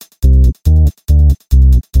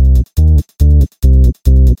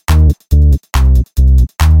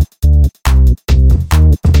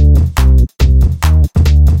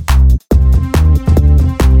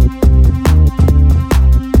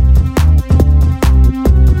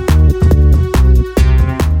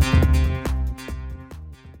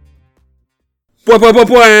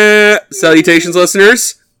Salutations,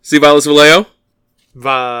 listeners. Sivalis Vallejo.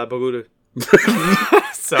 Baguda.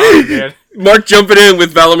 Sorry, man. Mark jumping in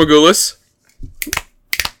with Valamagulis.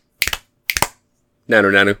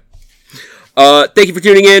 Nanu. Thank you for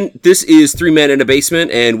tuning in. This is Three Men in a Basement,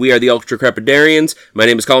 and we are the Ultra Crepidarians. My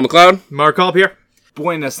name is Colin McLeod. Mark Kolb here.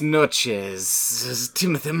 Buenas noches,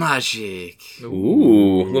 Timothy Magic.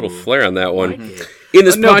 Ooh, a little flair on that one. In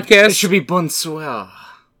this podcast... It should be bonsoir.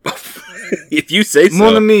 If you say so.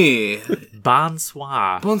 Mon ami.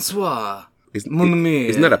 Bonsoir. Bonsoir. Mon ami.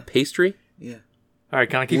 Isn't that a pastry? Yeah. All right,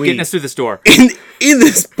 Colin, keep getting us through this door. In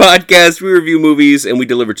this podcast, we review movies and we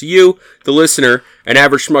deliver to you, the listener, an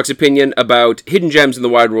average schmuck's opinion about hidden gems in the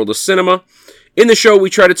wide world of cinema. In the show, we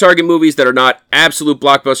try to target movies that are not absolute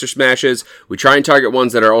blockbuster smashes. We try and target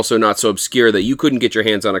ones that are also not so obscure that you couldn't get your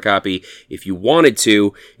hands on a copy if you wanted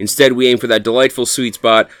to. Instead, we aim for that delightful sweet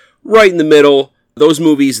spot right in the middle. Those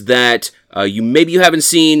movies that maybe you haven't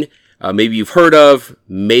seen, maybe you've heard of,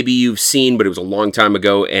 maybe you've seen, but it was a long time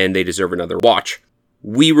ago and they deserve another watch.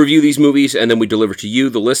 We review these movies and then we deliver to you,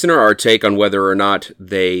 the listener, our take on whether or not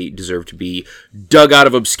they deserve to be dug out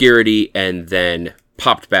of obscurity and then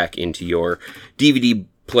popped back into your DVD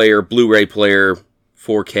player, Blu-ray player,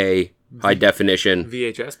 4K, high definition,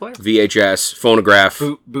 VHS player? VHS, phonograph.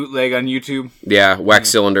 Bootleg on YouTube. Yeah, wax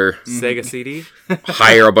cylinder. Sega CD?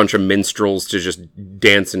 Hire a bunch of minstrels to just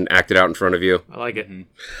dance and act it out in front of you. I like it.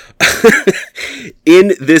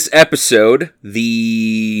 In this episode,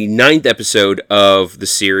 the 9th episode of the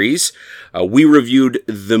series, we reviewed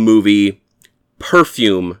the movie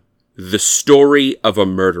Perfume, The Story of a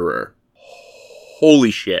Murderer.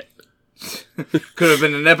 Holy shit. Could have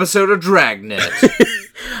been an episode of Dragnet.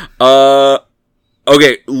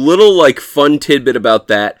 Okay, little fun tidbit about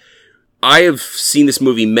that. I have seen this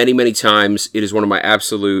movie many, many times. It is one of my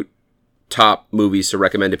absolute top movies to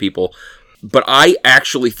recommend to people. But I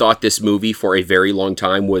actually thought this movie for a very long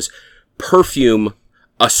time was Perfume,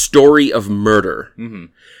 A Story of Murder. Mm-hmm.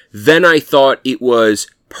 Then I thought it was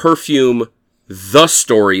Perfume, The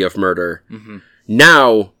Story of Murder. Mm-hmm.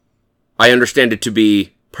 Now I understand it to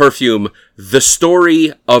be Perfume, The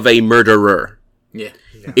Story of a Murderer. Yeah.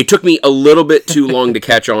 It took me a little bit too long to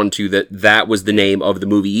catch on to that was the name of the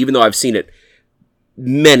movie, even though I've seen it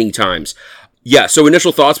many times. Yeah, so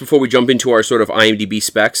initial thoughts before we jump into our sort of IMDb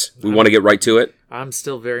specs. We want to get right to it. I'm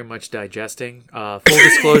still very much digesting. Full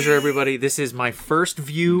disclosure, everybody, this is my first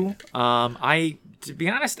view. To be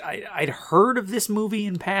honest, I'd heard of this movie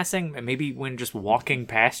in passing, maybe when just walking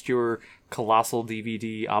past your colossal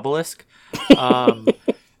DVD obelisk.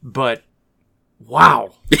 But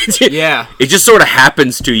wow. Yeah. It just sort of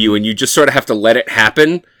happens to you, and you just sort of have to let it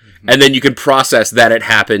happen, and then you can process that it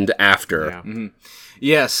happened after. Yeah. Mm-hmm.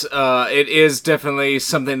 Yes, it is definitely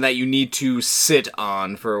something that you need to sit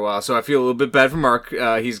on for a while. So I feel a little bit bad for Mark.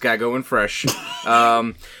 He's got going fresh.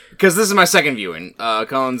 Because this is my second viewing.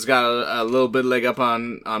 Colin's got a little bit leg up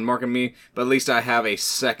on Mark and me, but at least I have a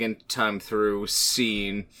second time through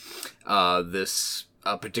seeing this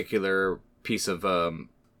particular piece of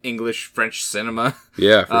English-French cinema.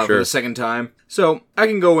 Yeah, for sure. For the second time. So I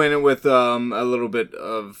can go in it with a little bit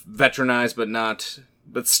of veterinized,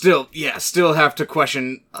 but still have to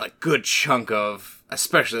question a good chunk of,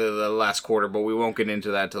 especially the last quarter, but we won't get into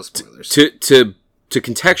that till spoilers. To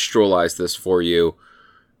contextualize this for you,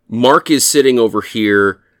 Mark is sitting over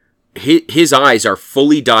here. His eyes are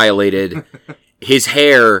fully dilated. His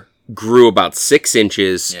hair grew about 6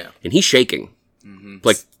 inches, and he's shaking. Mm-hmm.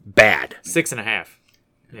 Bad. 6.5.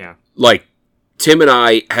 Yeah. Tim and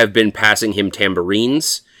I have been passing him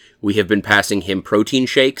tambourines. We have been passing him protein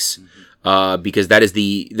shakes. Mm-hmm. Because that is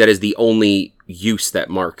the only use that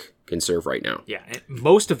Mark can serve right now. Yeah, and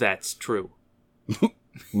most of that's true.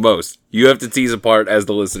 Most. You have to tease apart as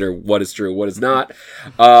the listener what is true, what is not.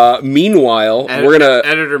 Meanwhile, we're gonna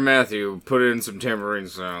editor Matthew put in some tambourine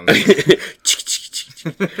sounds.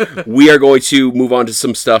 We are going to move on to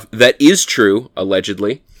some stuff that is true,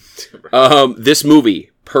 allegedly. This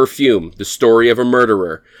movie, Perfume, The Story of a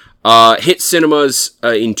Murderer, hit cinemas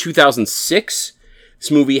in 2006.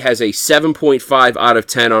 This movie has a 7.5 out of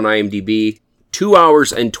 10 on IMDb, 2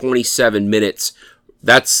 hours and 27 minutes.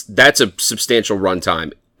 That's a substantial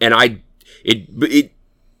runtime, and it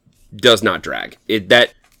does not drag.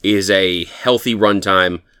 That is a healthy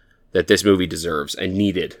runtime that this movie deserves and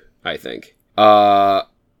needed, I think.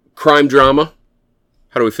 Crime drama.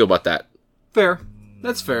 How do we feel about that? Fair.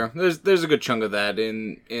 That's fair. There's a good chunk of that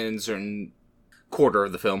in certain quarter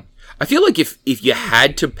of the film. I feel like if you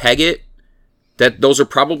had to peg it, that those are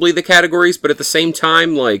probably the categories, but at the same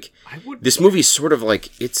time, this movie's sort of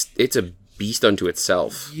it's a beast unto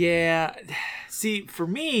itself. Yeah. See, for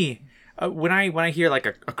me, when I hear like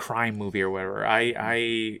a crime movie or whatever,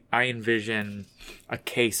 I envision a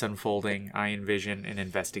case unfolding. I envision an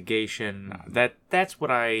investigation. That's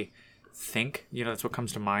what I think. That's what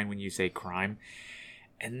comes to mind when you say crime.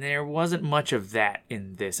 And there wasn't much of that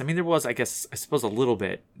in this. I mean, there was, I suppose, a little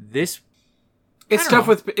bit. It's tough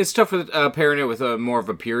with pairing it with a more of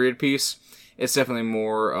a period piece. It's definitely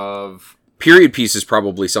more of period piece is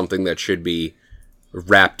probably something that should be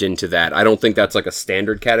wrapped into that. I don't think that's like a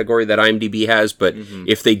standard category that IMDb has, but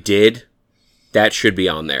if they did, that should be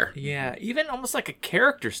on there. Yeah, even almost like a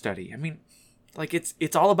character study. I mean, like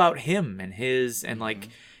it's all about him and his and like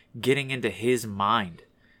getting into his mind.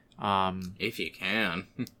 If you can.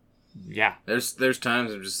 Yeah. There's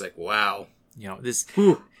times I'm just like, wow.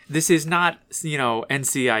 This is not,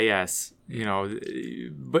 NCIS,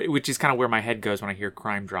 but which is kind of where my head goes when I hear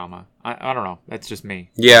crime drama. I don't know. That's just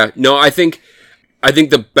me. Yeah. No, I think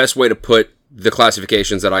the best way to put the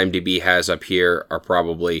classifications that IMDb has up here are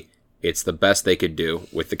probably it's the best they could do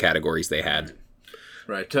with the categories they had.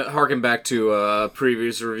 Right. To harken back to a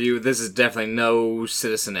previous review, this is definitely no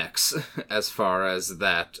Citizen X as far as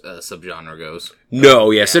that subgenre goes.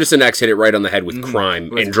 No, yeah. Citizen X hit it right on the head with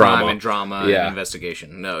crime and drama. Crime and drama and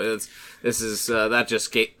investigation. No, this is that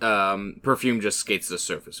just Perfume just skates the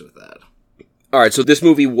surface with that. All right, so this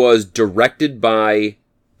movie was directed by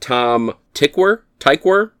Tom Tykwer.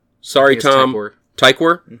 Sorry, Tom.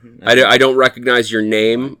 Tykwer. Mm-hmm. I don't recognize your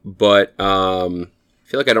name, but I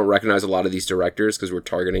feel like I don't recognize a lot of these directors because we're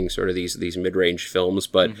targeting sort of these mid-range films.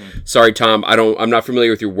 But sorry, Tom, I'm not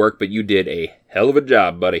familiar with your work, but you did a hell of a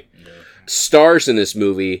job, buddy. Yeah. Stars in this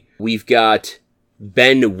movie, we've got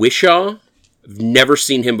Ben Whishaw. I've never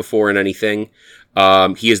seen him before in anything.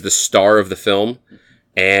 He is the star of the film,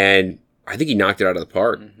 and I think he knocked it out of the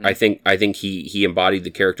park. Mm-hmm. I think he embodied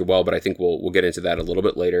the character well, but I think we'll get into that a little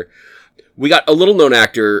bit later. We got a little-known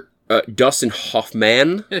actor, Dustin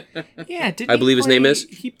Hoffman. Yeah, I believe his name is.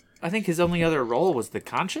 I think his only other role was The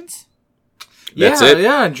Conscience. That's it.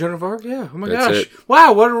 Yeah, and Joan of Arc. Yeah. Oh my gosh!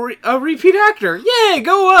 Wow, what a repeat actor! Yay,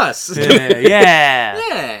 go us!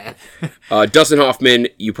 Yeah. Dustin Hoffman,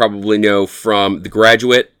 you probably know from The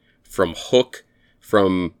Graduate, from Hook,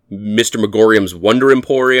 from Mr. Megorium's Wonder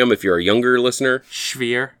Emporium. If you're a younger listener,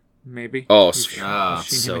 Schwier, maybe. Oh,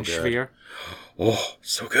 so good. Schwier. Oh,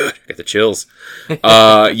 so good. I got the chills.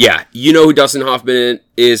 Yeah, you know who Dustin Hoffman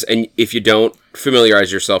is, and if you don't,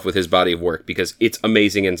 familiarize yourself with his body of work because it's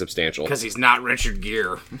amazing and substantial. Because he's not Richard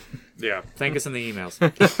Gere. Yeah, thank us in the emails.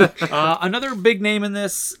 Another big name in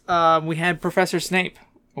this, we had Professor Snape,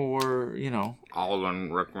 or,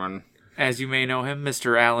 Alan Rickman. As you may know him,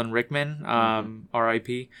 Mr. Alan Rickman,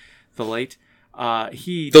 R.I.P., the late.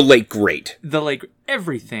 The late great.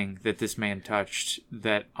 Everything that this man touched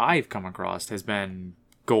that I've come across has been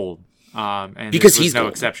gold. And because he's no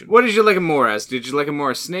exception. What did you like him more as? Did you like him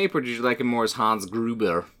more as Snape, or did you like him more as Hans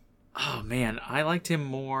Gruber? Oh man, I liked him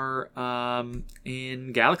more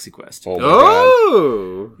in Galaxy Quest.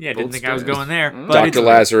 Oh, yeah, didn't think I was going there. But Dr.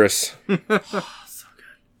 Lazarus. So good.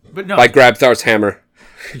 But no, by Grabthar's hammer.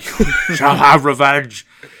 Shall have revenge.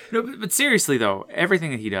 No, but seriously though,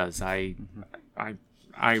 everything that he does, I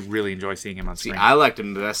really enjoy seeing him on screen. I liked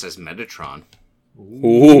him best as Metatron.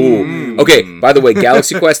 Ooh. Okay, by the way,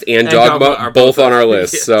 Galaxy Quest and Dogma are both on our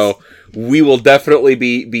list, yes. So we will definitely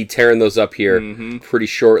be tearing those up here pretty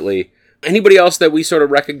shortly. Anybody else that we sort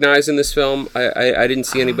of recognize in this film? I didn't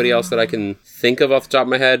see anybody else that I can think of off the top of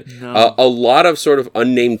my head. No. A lot of sort of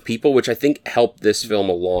unnamed people, which I think helped this film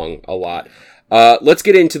along a lot. Let's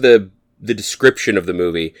get into the description of the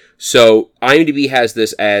movie. So IMDb has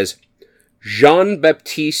this as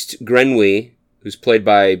Jean-Baptiste Grenouille, who's played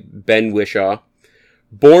by Ben Whishaw,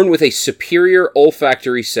 born with a superior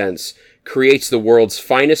olfactory sense, creates the world's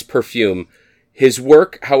finest perfume. His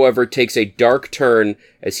work, however, takes a dark turn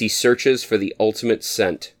as he searches for the ultimate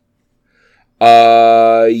scent.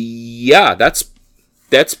 Yeah, that's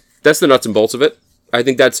the nuts and bolts of it. I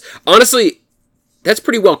think that's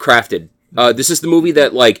pretty well crafted. This is the movie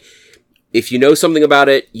that, like, if you know something about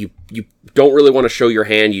it, you don't really want to show your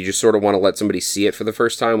hand. You just sort of want to let somebody see it for the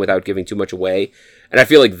first time without giving too much away. And I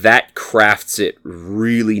feel like that crafts it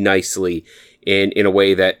really nicely in a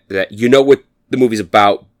way that you know what the movie's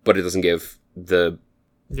about, but it doesn't give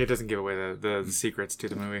it doesn't give away the secrets to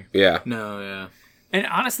the movie. Yeah. No, yeah. And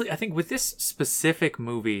honestly, I think with this specific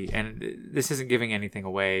movie, and this isn't giving anything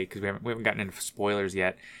away because we haven't gotten into spoilers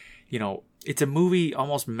yet, it's a movie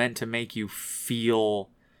almost meant to make you feel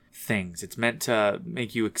things. It's meant to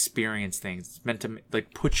make you experience things. It's meant to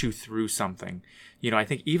like put you through something. I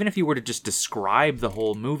think even if you were to just describe the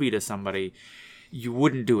whole movie to somebody, you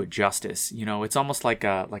wouldn't do it justice. It's almost like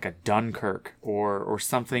a Dunkirk or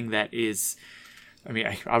something that is. I mean,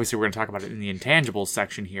 obviously we're going to talk about it in the intangibles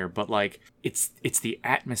section here, but like it's the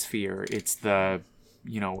atmosphere, it's the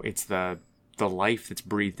life that's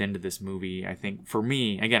breathed into this movie. I think for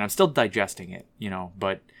me, again, I'm still digesting it,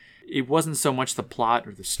 but it wasn't so much the plot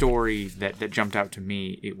or the story that jumped out to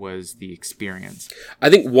me. It was the experience.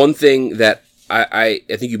 I think one thing that I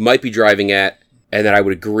think you might be driving at, and that I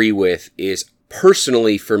would agree with, is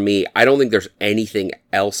personally for me, I don't think there's anything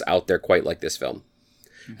else out there quite like this film.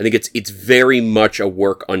 I think it's very much a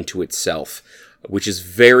work unto itself, which is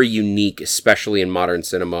very unique, especially in modern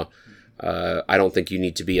cinema. I don't think you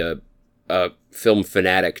need to be a film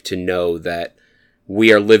fanatic to know that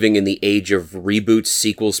we are living in the age of reboots,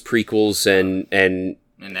 sequels, prequels, and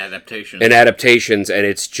adaptations, and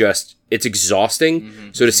it's exhausting. Mm-hmm.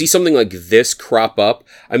 So to see something like this crop up,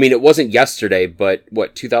 I mean, it wasn't yesterday, but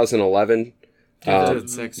 2011?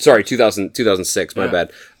 2006. Sorry, 2006, my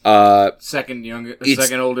bad. Second youngest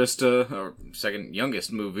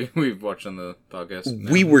movie we've watched on the podcast.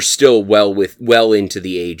 We were still well into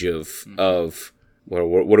the age of what do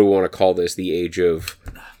we want to call this? The age of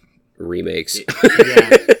remakes.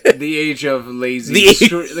 The age of lazy.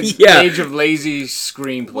 The age of lazy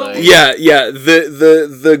screenplay. Yeah.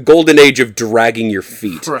 The golden age of dragging your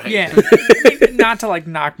feet. Right. Yeah. Not to like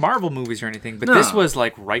knock Marvel movies or anything, but this was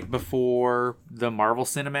like right before the Marvel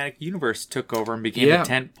Cinematic Universe took over and became the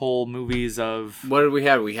tentpole movies of. What did we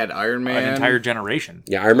have? We had Iron Man. An entire generation.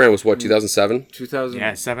 Yeah, Iron Man was 2007? 2000.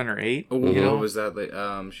 Yeah, 7 or 8. What was that?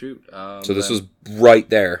 So this was right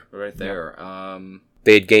there. Right there.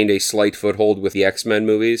 They had gained a slight foothold with the X-Men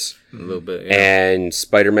movies. A little bit, yeah. And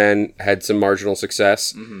Spider-Man had some marginal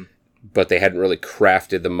success. Mm-hmm. But they hadn't really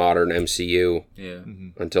crafted the modern MCU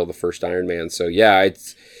until the first Iron Man. So yeah,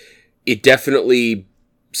 it definitely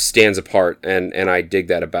stands apart, and I dig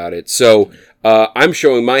that about it. So I'm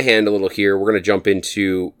showing my hand a little here. We're going to jump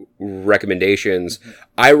into recommendations. Mm-hmm.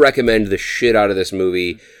 I recommend the shit out of this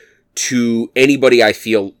movie to anybody I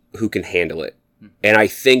feel who can handle it. Mm-hmm. And I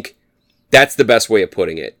think that's the best way of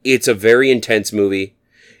putting it. It's a very intense movie.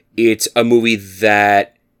 It's a movie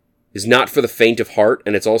that is not for the faint of heart,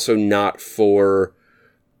 and it's also not for,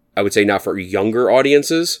 I would say, not for younger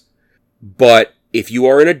audiences. But if you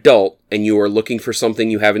are an adult and you are looking for something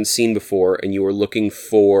you haven't seen before, and you are looking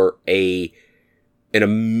for an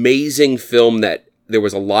amazing film that there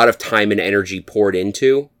was a lot of time and energy poured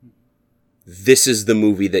into, this is the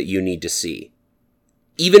movie that you need to see.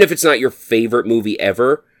 Even if it's not your favorite movie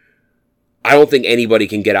ever, I don't think anybody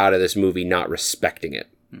can get out of this movie not respecting it.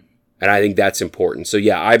 And I think that's important. So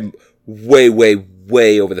yeah, I'm way, way,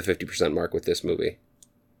 way over the 50% mark with this movie.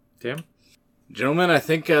 Tim? Gentlemen, I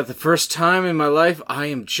think the first time in my life, I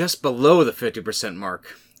am just below the 50%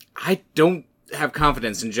 mark. I don't have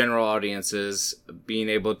confidence in general audiences being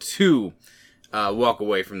able to walk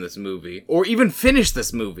away from this movie, or even finish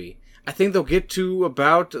this movie. I think they'll get to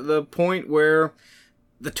about the point where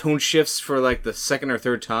the tone shifts for like the second or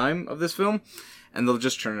third time of this film, and they'll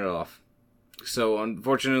just turn it off. So,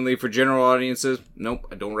 unfortunately, for general audiences, nope,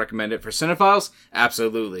 I don't recommend it. For cinephiles,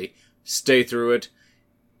 absolutely. Stay through it.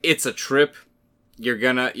 It's a trip. You're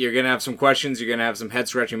gonna have some questions. You're gonna have some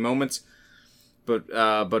head-scratching moments. But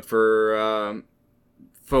for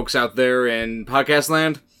folks out there in podcast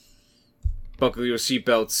land, buckle your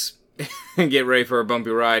seatbelts and get ready for a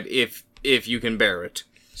bumpy ride if you can bear it.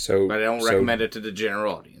 But I don't recommend it to the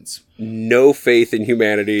general audience. No faith in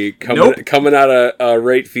humanity coming out of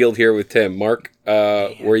right field here with Tim. Mark,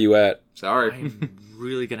 where you at? Sorry. I'm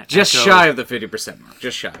really going to Just shy of the 50% mark.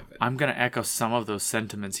 Just shy of it. I'm going to echo some of those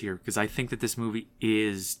sentiments here, because I think that this movie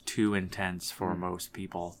is too intense for most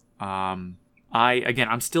people. I'm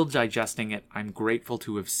still digesting it. I'm grateful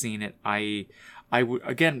to have seen it.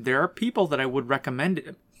 Again, there are people that I would recommend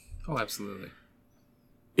it. Oh, absolutely.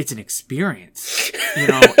 It's an experience,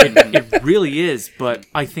 it really is. But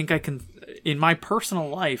I think in my personal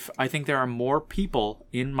life, I think there are more people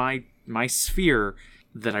in my sphere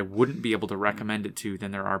that I wouldn't be able to recommend it to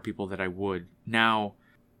than there are people that I would. Now,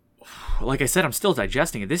 like I said, I'm still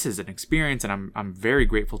digesting it. This is an experience, and I'm very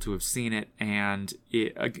grateful to have seen it. And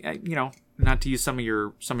it, not to use some of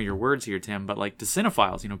your words here, Tim, but like to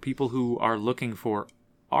cinephiles, people who are looking for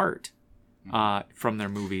art from their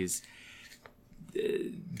movies.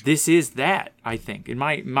 This is that, I think, in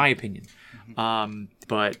my opinion.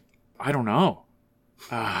 But I don't know.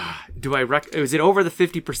 Is it over the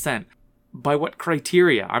 50%? By what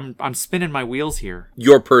criteria? I'm spinning my wheels here.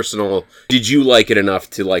 Your personal, did you like it enough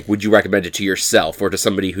to would you recommend it to yourself or to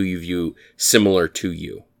somebody who you view similar to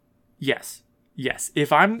you? Yes. Yes,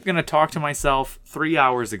 if I'm gonna talk to myself 3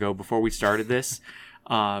 hours ago before we started this,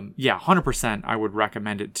 100% I would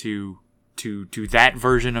recommend it to that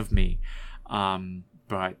version of me.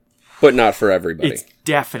 But not for everybody. it's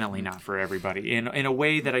definitely not for everybody. In a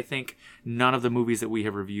way that I think none of the movies that we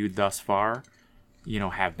have reviewed thus far,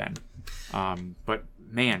 have been. But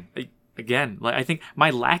man, again, I think my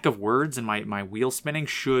lack of words and my wheel spinning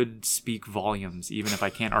should speak volumes, even if I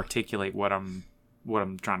can't articulate what I'm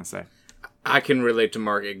trying to say. I can relate to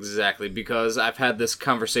Mark exactly, because I've had this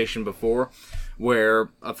conversation before where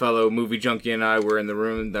a fellow movie junkie and I were in the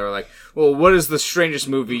room and they were like, well, what is the strangest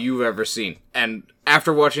movie you've ever seen? And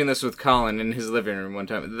after watching this with Colin in his living room one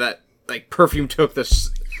time, that, Perfume took the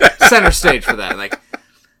center stage for that.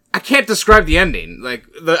 I can't describe the ending.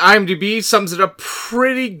 The IMDb sums it up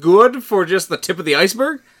pretty good for just the tip of the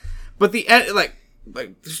iceberg, but the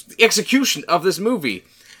the execution of this movie,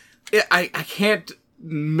 I can't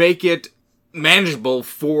make it manageable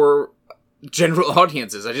for general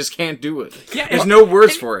audiences. I just can't do it. Yeah, There's no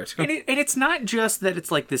words for it. And it's not just that it's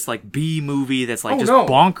this B movie that's just no.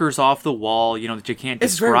 bonkers off the wall, that you can't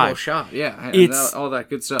It's very describe. well shot, yeah. And It's- all that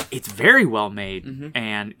good stuff. It's very well made,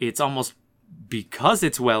 and it's almost because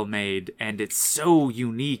it's well made and it's so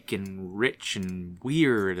unique and rich and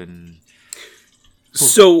weird and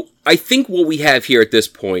So I think what we have here at this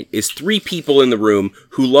point is 3 people in the room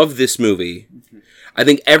who love this movie. I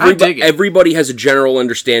think dig it. everybody has a general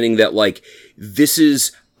understanding that this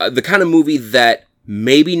is the kind of movie that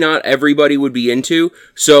maybe not everybody would be into.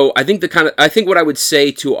 So I think what I would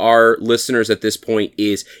say to our listeners at this point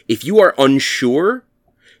is, if you are unsure,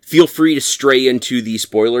 feel free to stray into the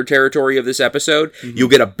spoiler territory of this episode. You'll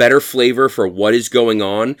get a better flavor for what is going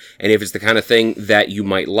on, and if it's the kind of thing that you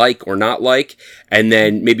might like or not like, and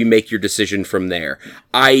then maybe make your decision from there.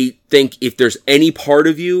 I think if there's any part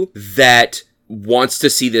of you that wants to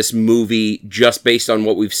see this movie just based on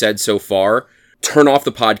what we've said so far, turn off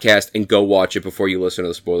the podcast and go watch it before you listen to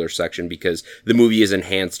the spoiler section, because the movie is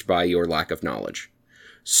enhanced by your lack of knowledge.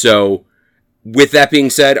 So, with that being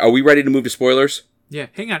said, are we ready to move to spoilers? yeah.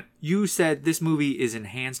 Hang on, you said this movie is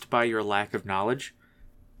enhanced by your lack of knowledge.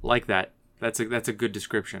 Like that. That's a good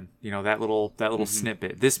description. That little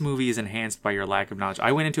snippet. This movie is enhanced by your lack of knowledge.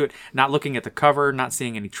 I went into it not looking at the cover, not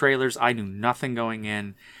seeing any trailers. I knew nothing going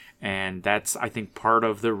in. And that's, I think, part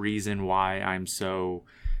of the reason why I'm so,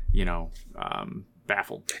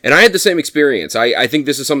 baffled. And I had the same experience. I think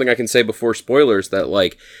this is something I can say before spoilers, that,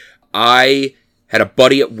 I had a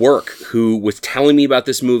buddy at work who was telling me about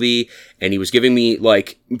this movie, and he was giving me,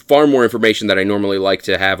 far more information that I normally like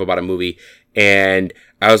to have about a movie. And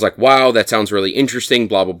I was like, wow, that sounds really interesting,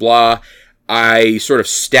 blah, blah, blah. I sort of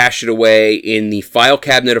stashed it away in the file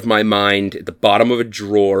cabinet of my mind at the bottom of a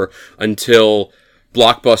drawer until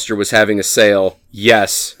Blockbuster was having a sale.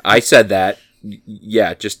 Yes, I said that.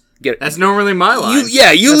 Yeah, just get it. That's normally my line.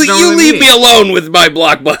 You leave me alone with my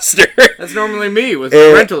Blockbuster. That's normally me with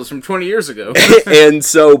rentals from 20 years ago. And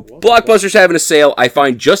so Blockbuster's having a sale. I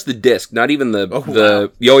find just the disc, not even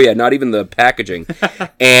not even the packaging.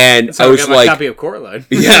 And So I was got my like, copy of Coraline.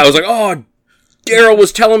 I was like, oh, Daryl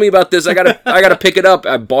was telling me about this. I gotta pick it up.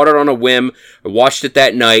 I bought it on a whim. I watched it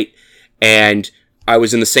that night, and I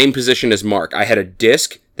was in the same position as Mark. I had a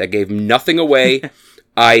disc that gave nothing away.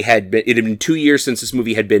 It had been 2 years since this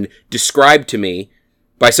movie had been described to me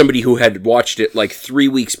by somebody who had watched it 3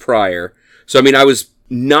 weeks prior. So, I was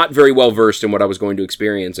not very well versed in what I was going to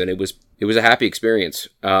experience, and it was a happy experience,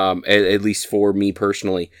 at least for me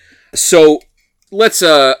personally. So, let's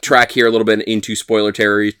track here a little bit into spoiler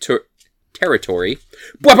territory.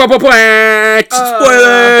 Blah, blah, blah, blah.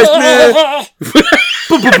 Spoilers!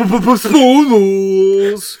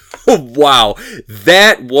 Spoilers! Wow,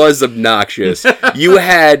 that was obnoxious. You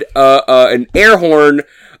had an air horn,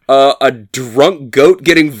 a drunk goat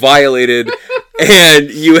getting violated,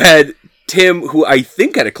 and you had Tim, who I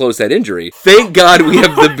think had a closed head injury. Thank God we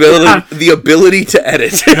have the ability to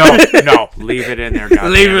edit. No, leave it in there.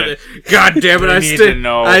 God Leave damn it. God damn it! We need to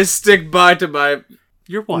know. I stick by to my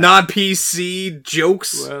You're what? non-PC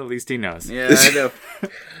jokes. Well, at least he knows. Yeah, I know.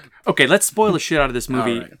 Okay, let's spoil the shit out of this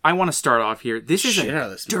movie. All right. I want to start off here. This is Shit out a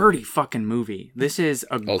of this dirty fucking movie. This is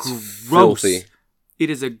a it's gross. filthy.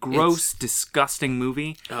 It is a gross, disgusting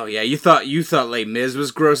movie. Oh yeah, you thought Les Mis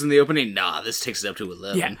was gross in the opening? Nah, this takes it up to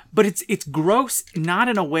 11. Yeah, but it's gross not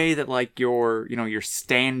in a way that your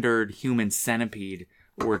standard human centipede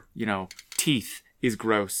or teeth is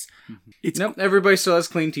gross. It's Nope, everybody still has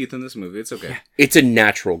clean teeth in this movie. It's okay. It's a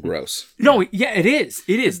natural gross. no, yeah, it is.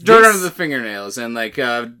 It is Dirt This- under the fingernails and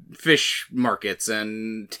fish markets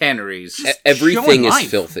and tanneries. Everything showing is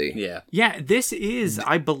life. filthy. Yeah. Yeah, this is,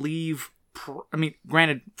 I believe, I mean,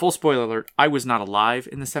 granted, full spoiler alert, I was not alive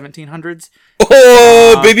in the 1700s.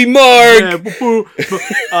 Oh, baby Mark!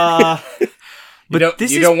 But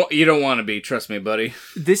you don't want to be, trust me, buddy.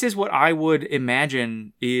 This is what I would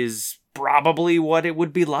imagine is probably what it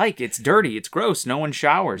would be like. It's dirty, it's gross, no one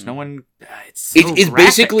showers, no one... It's It's graphic.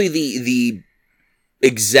 basically the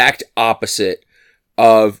exact opposite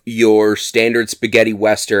of your standard spaghetti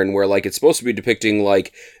western, where like it's supposed to be depicting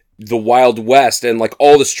like the Wild West and like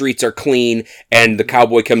all the streets are clean and the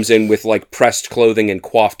cowboy comes in with like pressed clothing and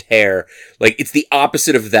coiffed hair. Like it's the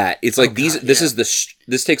opposite of that. It's like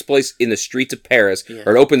this takes place in the streets of Paris,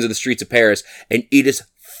 or it opens in the streets of Paris, and it is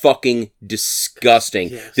fucking disgusting.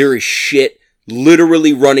 Yes. There is shit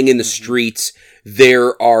literally running in the streets.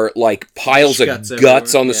 There are like piles of guts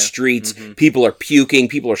everywhere. on the streets. People are puking.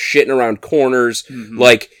 People are shitting around corners.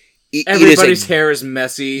 Like everybody's hair is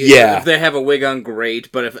messy. Yeah. If they have a wig on,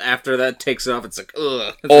 great. But if after that takes it off, it's like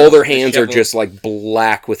ugh. all their hands are just like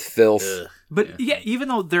black with filth. Ugh. But yeah, even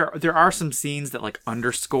though there are some scenes that like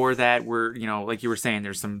underscore that, where, you know, like you were saying,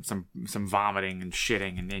 there's some vomiting and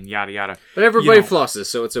shitting and yada yada. But everybody You know, flosses,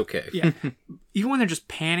 so it's okay. Yeah. Even when they're just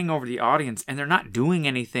panning over the audience and they're not doing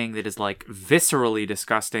anything that is like viscerally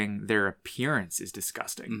disgusting, their appearance is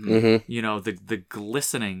disgusting. You know, the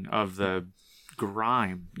glistening of the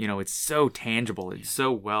grime, you know, it's so tangible. It's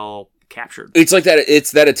so well captured. It's like that.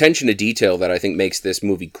 It's that attention to detail that I think makes this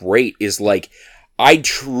movie great. Is like, I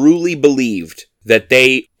truly believed that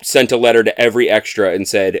they sent a letter to every extra and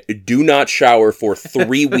said, do not shower for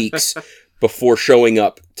 3 weeks before showing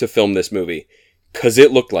up to film this movie. Because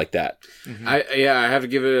it looked like that. I have to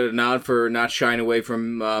give it a nod for not shying away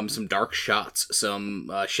from some dark shots,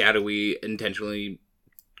 some shadowy, intentionally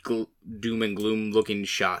doom and gloom looking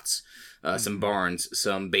shots, some barns,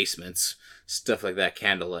 some basements, stuff like that,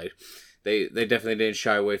 candlelight. They definitely didn't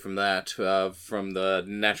shy away from that, from the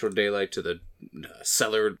natural daylight to the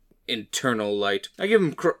cellar internal light. I give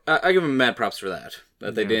them mad props for that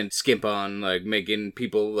they didn't skimp on like making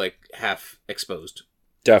people like half exposed.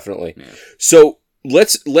 Definitely. Yeah. So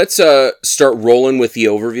let's start rolling with the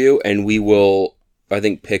overview, and we will, I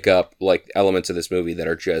think, pick up like elements of this movie that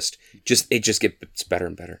are just gets better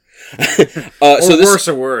and better. Worse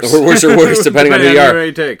or worse. Or worse or worse, depending on who you are. Who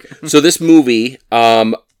you take. So this movie,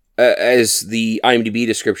 as the IMDb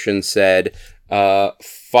description said,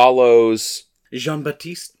 follows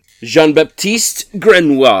Jean-Baptiste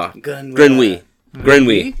Grenouille.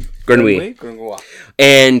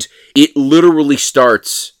 And it literally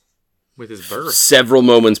starts With his birth. several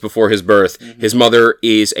moments before his birth. His mother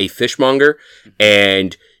is a fishmonger,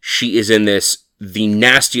 and she is in the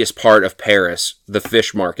nastiest part of Paris, the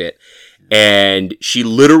fish market. And she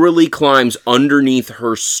literally climbs underneath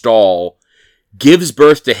her stall, gives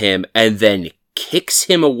birth to him, and then kicks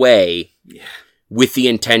him away with the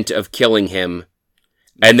intent of killing him.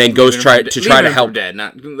 And then goes try to help. Dead,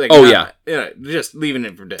 just leaving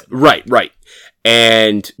him for dead. Right.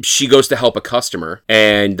 And she goes to help a customer,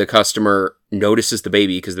 and the customer notices the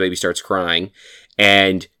baby because the baby starts crying,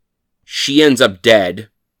 and she ends up dead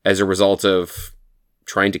as a result of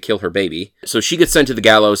trying to kill her baby. So she gets sent to the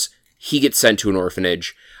gallows. He gets sent to an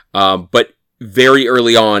orphanage. But very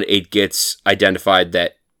early on, it gets identified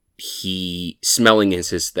that smelling is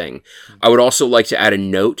his thing. I would also like to add a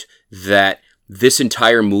note that this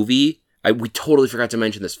entire movie, we totally forgot to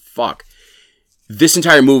mention this. This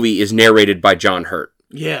entire movie is narrated by John Hurt.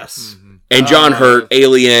 Yes. And John Hurt,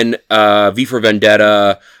 Alien, V for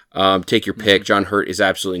Vendetta, take your pick. John Hurt is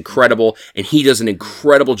absolutely incredible. And he does an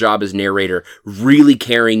incredible job as narrator, really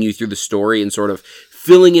carrying you through the story and sort of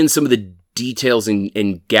filling in some of the details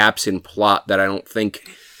and gaps in plot that I don't think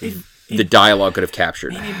the dialogue could have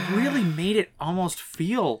captured. And it really made it almost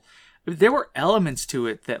feel... There were elements to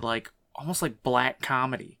it that like... almost like black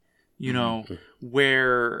comedy, you know,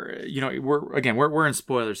 where, you know, we're in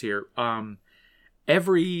spoilers here.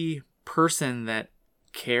 Every person that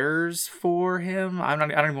cares for him, I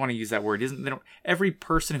don't even want to use that word. Every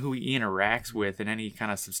person who he interacts with in any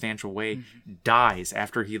kind of substantial way dies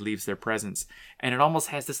after he leaves their presence, and it almost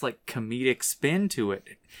has this like comedic spin to it.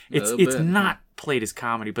 It's not played as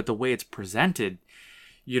comedy, but the way it's presented,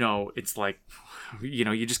 you know, it's like, you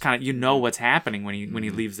know, you just kind of, you know what's happening when he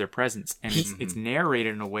leaves their presence, and it's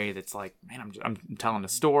narrated in a way that's like, man, I'm telling a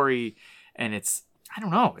story, and it's, I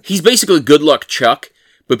don't know. He's basically Good Luck Chuck,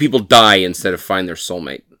 but people die instead of find their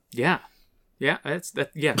soulmate. Yeah, that's good.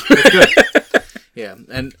 Yeah,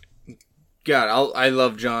 and God, I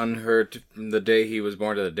love John Hurt from the day he was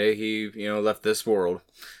born to the day he, you know, left this world.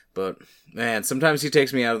 But man, sometimes he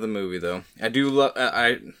takes me out of the movie, though. I do love.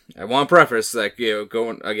 I want to preface, like, you know,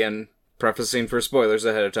 going again. prefacing for spoilers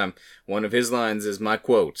ahead of time, one of his lines is my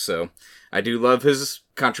quote, so I do love his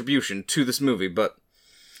contribution to this movie, but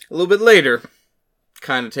a little bit later,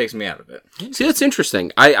 kind of takes me out of it. See, that's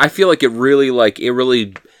interesting. I feel like it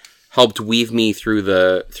really helped weave me through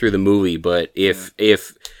the movie, but if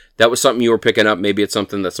that was something you were picking up, maybe it's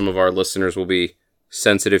something that some of our listeners will be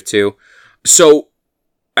sensitive to. So,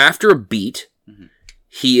 after a beat,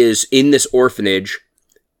 he is in this orphanage.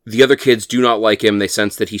 The other kids do not like him. They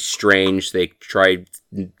sense that he's strange. They tried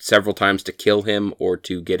several times to kill him or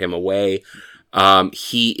to get him away.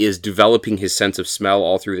 He is developing his sense of smell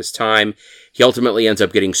all through this time. He ultimately ends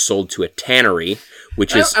up getting sold to a tannery,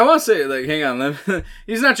 which is... I want to say, like, hang on.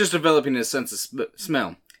 He's not just developing his sense of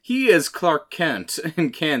smell. He is Clark Kent in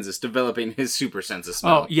Kansas developing his super sense of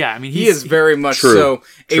smell. Oh, yeah. I mean, he is very much true,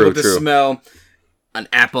 able to true. smell an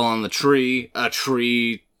apple on the tree, a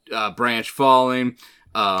tree branch falling,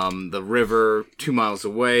 the river 2 miles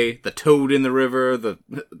away, the toad in the river,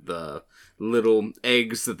 the little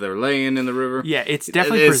eggs that they're laying in the river. Yeah, it's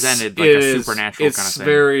definitely presented like a supernatural kind of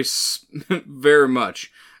thing. It's very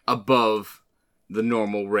much above the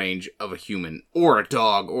normal range of a human or a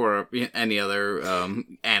dog or any other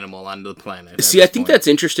animal on the planet. See, I think that's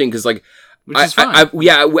interesting because, like, which is fine.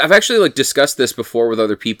 I've actually like discussed this before with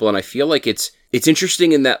other people, and I feel like it's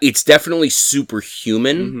interesting in that it's definitely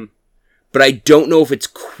superhuman, but I don't know if it's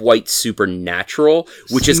quite supernatural,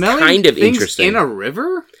 which Smelling is kind of things interesting. in a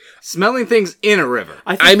river? Smelling things in a river.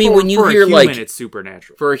 I mean, when you for hear a human, like it's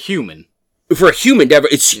supernatural. For a human. For a human,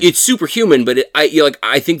 it's superhuman, but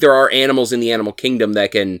I think there are animals in the animal kingdom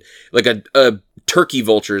that can, like a turkey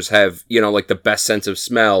vultures have, like the best sense of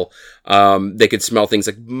smell. They can smell things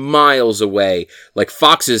like miles away. Like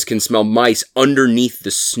foxes can smell mice underneath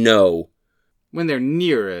the snow When they're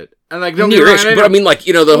near it. And like, don't near-ish, but I mean, like,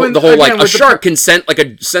 the whole, like, a shark can sense like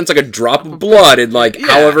a drop of blood in, like,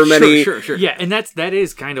 however many... Sure. Yeah, and that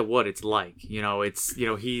is kind of what it's like. It's,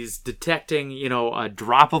 he's detecting, a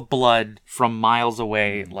drop of blood from miles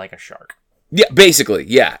away like a shark. Yeah, basically,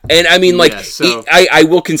 yeah. And, I mean, like, I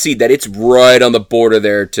will concede that it's right on the border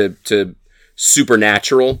there to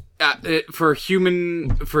supernatural. For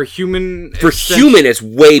human, it's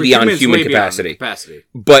way beyond human capacity.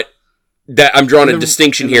 But... that I'm drawing a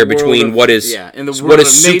distinction here between what is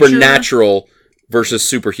supernatural versus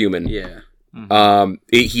superhuman. Yeah.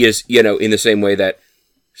 He is, in the same way that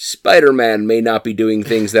Spider-Man may not be doing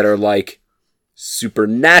things that are like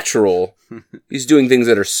supernatural. He's doing things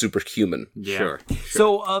that are superhuman. Yeah. Sure.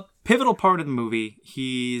 So a pivotal part of the movie,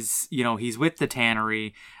 he's with the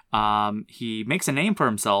tannery. He makes a name for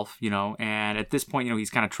himself, and at this point,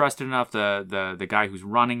 he's kind of trusted enough. The guy who's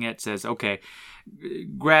running it says, okay,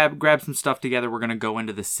 grab some stuff together. We're gonna go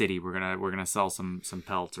into the city. We're gonna sell some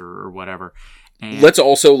pelts or whatever. And let's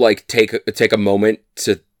also like take a moment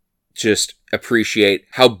to just appreciate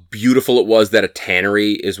how beautiful it was that a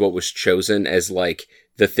tannery is what was chosen as like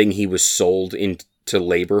the thing he was sold into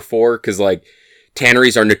labor for. Because like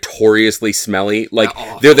tanneries are notoriously smelly. Like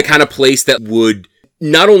they're the kind of place that would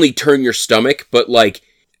not only turn your stomach, but like,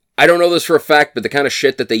 I don't know this for a fact, but the kind of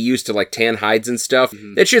shit that they use to like tan hides and stuff,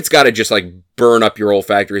 that shit's got to just like burn up your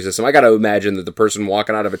olfactory system. I got to imagine that the person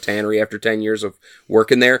walking out of a tannery after 10 years of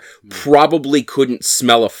working there probably couldn't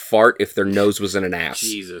smell a fart if their nose was in an ass.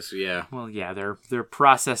 Jesus, yeah. Well, yeah, they're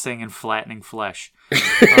processing and flattening flesh.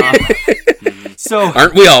 So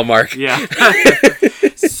aren't we all, Mark? Yeah.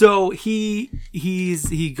 So he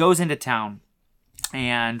goes into town,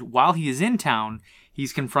 and while he is in town,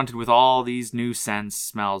 he's confronted with all these new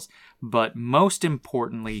smells, but most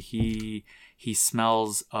importantly, he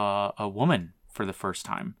smells a woman for the first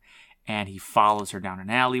time, and he follows her down an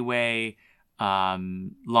alleyway.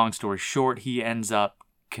 Long story short, he ends up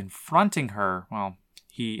confronting her. Well,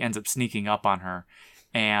 he ends up sneaking up on her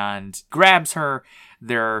and grabs her.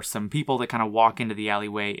 There are some people that kind of walk into the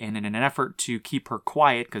alleyway, and in an effort to keep her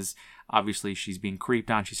quiet, because obviously she's being creeped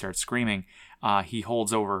on, she starts screaming. He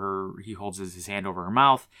holds his hand over her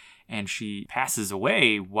mouth, and she passes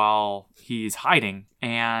away while he's hiding.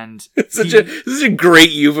 And this is a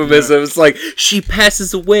great euphemism. Yeah. It's like, she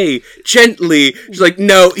passes away gently. She's like,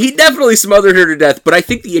 no, he definitely smothered her to death. But I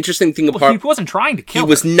think the interesting thing he wasn't trying to kill her. He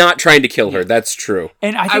was not trying to kill her. That's true.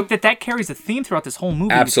 And I think that carries a theme throughout this whole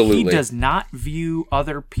movie. Absolutely. He does not view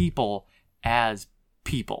other people as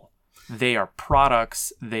people. They are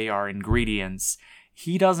products. They are ingredients.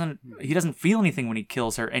 He doesn't feel anything when he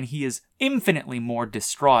kills her, and he is infinitely more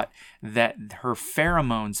distraught that her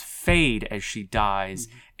pheromones fade as she dies,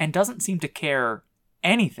 and doesn't seem to care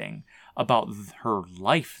anything about her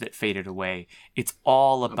life that faded away. It's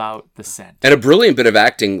all about the scent. And a brilliant bit of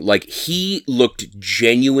acting, like, he looked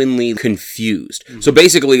genuinely confused. So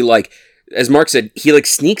basically, like, as Mark said, he like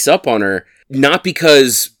sneaks up on her, not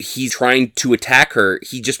because he's trying to attack her.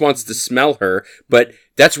 He just wants to smell her, but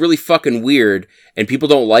that's really fucking weird, and people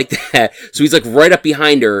don't like that. So he's like right up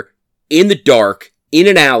behind her in the dark, in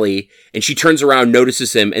an alley, and she turns around,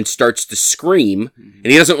 notices him, and starts to scream, and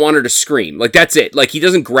he doesn't want her to scream. Like, that's it. Like, he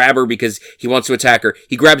doesn't grab her because he wants to attack her.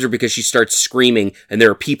 He grabs her because she starts screaming, and there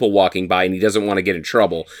are people walking by, and he doesn't want to get in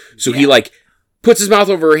trouble. So he, like, puts his mouth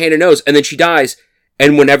over her hand and nose, and then she dies,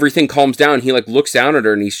 and when everything calms down, he, like, looks down at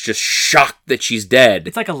her, and he's just shocked that she's dead.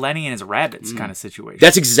 It's like a Lenny and his rabbits kind of situation.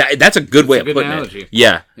 That's a good way of putting analogy. it.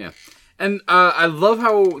 Yeah. Yeah. And I love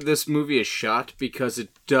how this movie is shot because it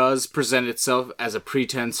does present itself as a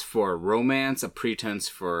pretense for romance, a pretense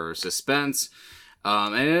for suspense,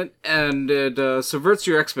 and it subverts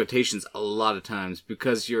your expectations a lot of times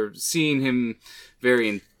because you're seeing him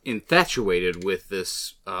very infatuated with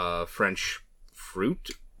this French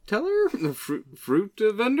fruit teller, fruit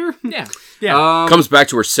vendor. Yeah. Comes back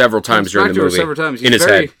to her several times during the movie. Several times. In his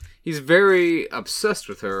head. He's very obsessed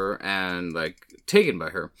with her and like taken by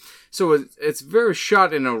her. So it's very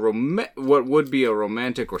shot in what would be a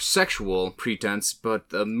romantic or sexual pretense,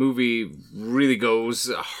 but the movie really goes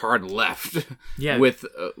hard left with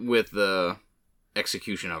the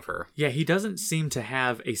execution of her. Yeah, he doesn't seem to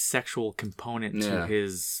have a sexual component to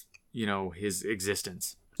his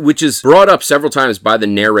existence. Which is brought up several times by the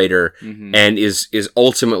narrator and is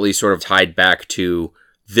ultimately sort of tied back to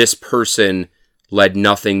this person led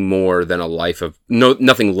nothing more than a life of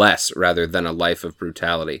nothing less rather than a life of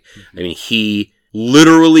brutality. I mean, he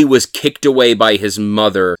literally was kicked away by his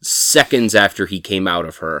mother seconds after he came out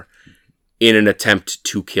of her in an attempt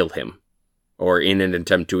to kill him or in an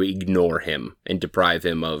attempt to ignore him and deprive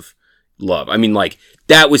him of love. I mean, like,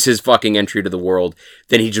 that was his fucking entry to the world.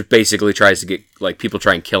 Then he just basically tries to get, like, people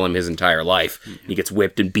try and kill him his entire life. He gets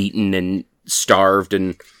whipped and beaten and starved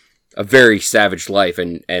and a very savage life,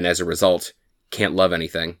 and as a result can't love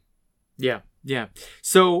anything. Yeah.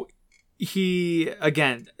 So he,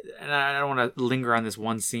 again, and I don't want to linger on this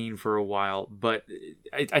one scene for a while, but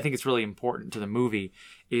I think it's really important to the movie,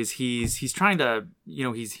 is he's trying to,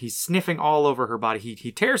 he's sniffing all over her body.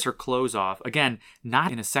 He tears her clothes off, again,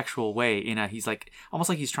 not in a sexual way, he's like, almost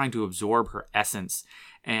like he's trying to absorb her essence.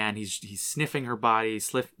 And he's sniffing her body,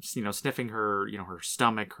 sniffing her, her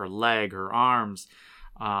stomach, her leg, her arms.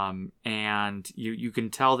 And you can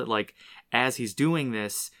tell that, like, as he's doing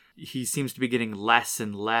this, he seems to be getting less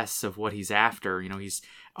and less of what he's after.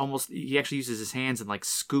 He actually uses his hands and, like,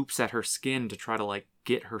 scoops at her skin to try to, like,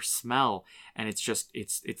 get her smell. And it's just,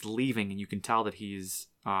 it's leaving. And you can tell that he's,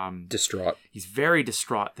 distraught. He's very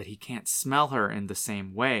distraught that he can't smell her in the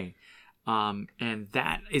same way. And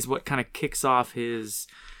that is what kind of kicks off his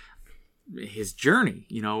journey.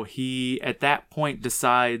 He at that point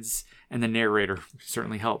decides, and the narrator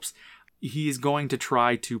certainly helps, he is going to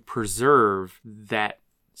try to preserve that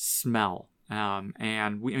smell.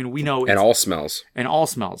 And we know, and all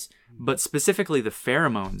smells, but specifically the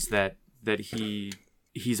pheromones that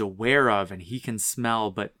he's aware of and he can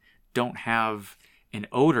smell, but don't have an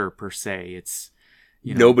odor per se. It's,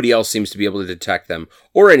 nobody else seems to be able to detect them,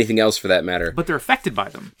 or anything else for that matter. But they're affected by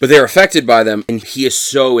them. And he is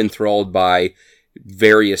so enthralled by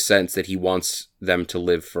various scents that he wants them to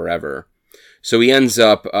live forever. So he ends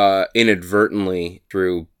up, inadvertently,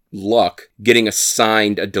 through luck, getting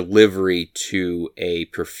assigned a delivery to a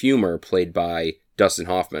perfumer played by Dustin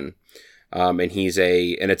Hoffman. And he's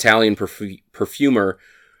an Italian perfumer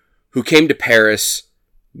who came to Paris,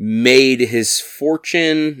 made his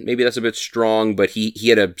fortune. Maybe that's a bit strong, but he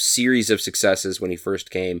had a series of successes when he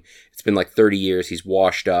first came. It's been like 30 years. He's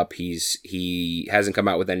washed up. He hasn't come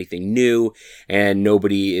out with anything new, and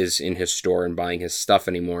nobody is in his store and buying his stuff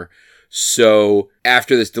anymore. So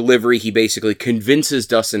after this delivery, he basically convinces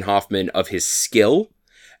Dustin Hoffman of his skill.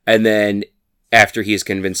 And then after he has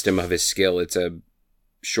convinced him of his skill, it's a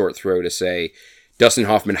short throw to say Dustin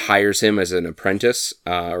Hoffman hires him as an apprentice,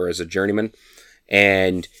 or as a journeyman,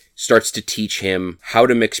 and starts to teach him how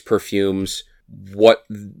to mix perfumes, what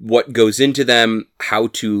goes into them, how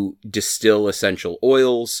to distill essential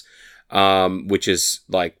oils, which is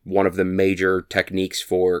like one of the major techniques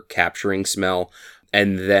for capturing smell.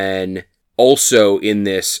 And then also in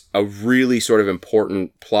this, a really sort of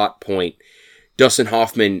important plot point, Dustin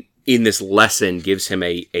Hoffman in this lesson gives him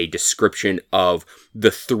a description of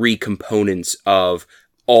the three components of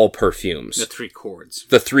all perfumes. The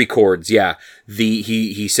three chords, yeah.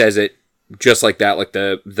 He says it just like that, like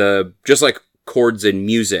the just like chords in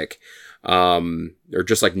music, or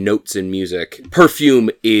just like notes in music. Perfume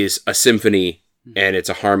is a symphony and it's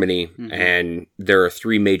a harmony, and there are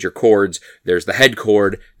 3 major chords. There's the head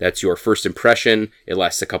chord, that's your first impression. It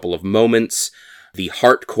lasts a couple of moments. The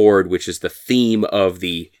heart chord, which is the theme of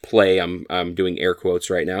the play, I'm doing air quotes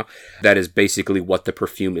right now, that is basically what the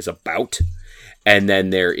perfume is about. And then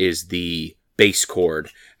there is the bass chord,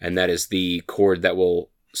 and that is the chord that will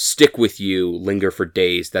stick with you, linger for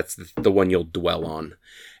days. That's the one you'll dwell on.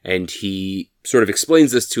 And he sort of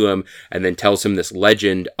explains this to him, and then tells him this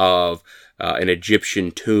legend of an Egyptian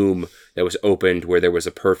tomb that was opened where there was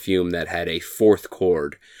a perfume that had a 4th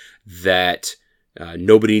chord that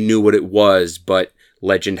nobody knew what it was, but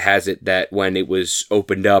legend has it that when it was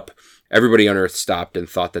opened up, everybody on Earth stopped and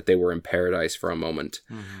thought that they were in paradise for a moment.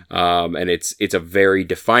 And it's a very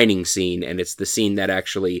defining scene, and it's the scene that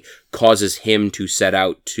actually causes him to set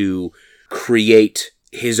out to create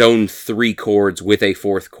his own 3 chords with a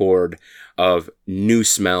 4th chord of new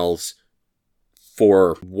smells.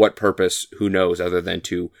 For what purpose, who knows, other than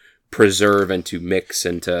to preserve and to mix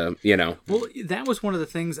and to, Well, that was one of the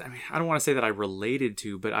things, I mean, I don't want to say that I related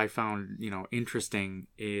to, but I found, interesting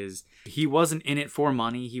is he wasn't in it for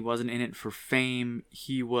money. He wasn't in it for fame.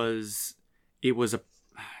 It was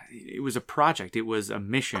a project. It was a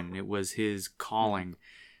mission. It was his calling.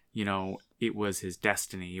 It was his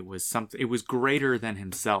destiny. It was something, it was greater than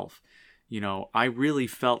himself. I really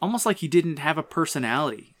felt almost like he didn't have a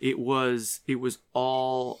personality. It was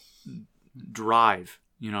all drive,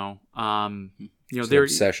 Their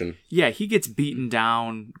obsession. Yeah, he gets beaten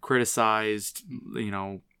down, criticized,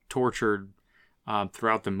 tortured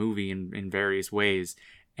throughout the movie in various ways.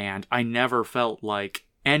 And I never felt like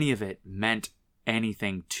any of it meant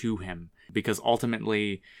anything to him, because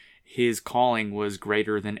ultimately his calling was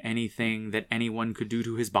greater than anything that anyone could do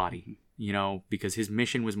to his body. Because his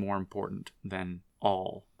mission was more important than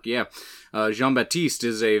all. Yeah, Jean-Baptiste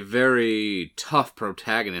is a very tough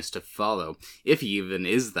protagonist to follow, if he even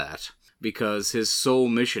is that, because his sole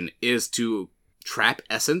mission is to trap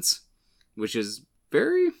essence, which is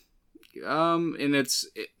very, in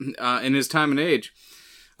his time and age,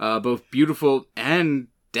 both beautiful and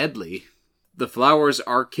deadly. The flowers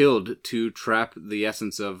are killed to trap the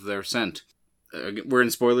essence of their scent. We're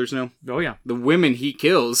in spoilers now? Oh, yeah. The women he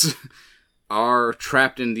kills are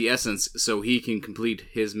trapped in the essence so he can complete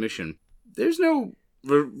his mission. There's no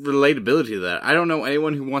relatability to that. I don't know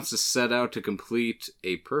anyone who wants to set out to complete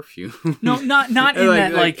a perfume. No, not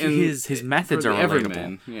in his methods are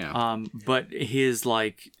relatable. Yeah. But his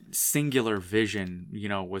singular vision,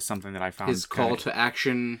 was something that I found his call to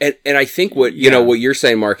action. And I think what what you're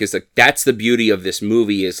saying, Mark, is that's the beauty of this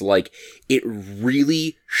movie is it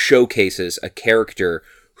really showcases a character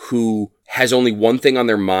who has only one thing on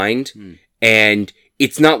their mind. And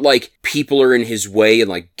it's not like people are in his way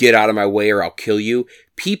and get out of my way or I'll kill you.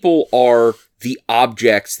 People are the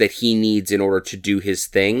objects that he needs in order to do his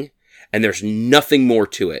thing. And there's nothing more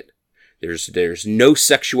to it. There's no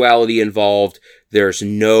sexuality involved. There's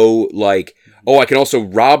no I can also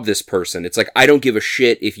rob this person. It's I don't give a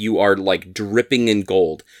shit if you are dripping in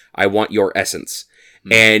gold. I want your essence.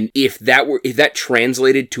 And if that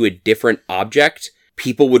translated to a different object,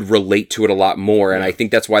 people would relate to it a lot more. And I think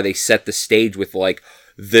that's why they set the stage with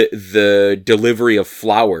the delivery of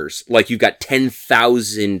flowers. You've got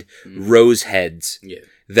 10,000 rose heads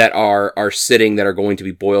that are sitting, that are going to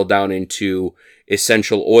be boiled down into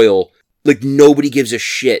essential oil. Nobody gives a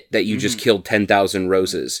shit that you just killed 10,000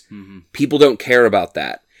 roses. People don't care about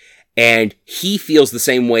that. And he feels the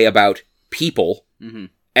same way about people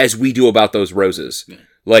as we do about those roses.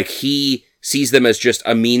 He sees them as just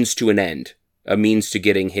a means to an end. A means to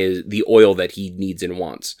getting the oil that he needs and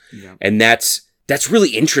wants. Yeah. And that's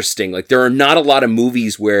really interesting. There are not a lot of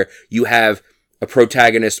movies where you have a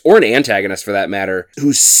protagonist, or an antagonist for that matter,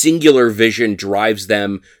 whose singular vision drives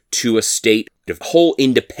them to a state of whole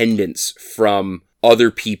independence from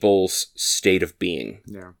other people's state of being.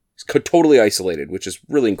 Yeah. It's totally isolated, which is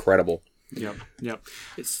really incredible. Yep.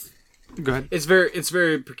 Go ahead. It's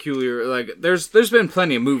very peculiar. There's been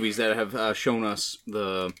plenty of movies that have shown us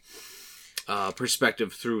the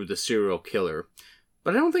perspective through the serial killer,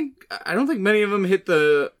 but I don't think many of them hit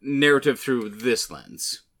the narrative through this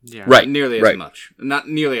lens. Yeah, right. Nearly as much, not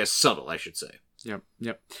nearly as subtle, I should say.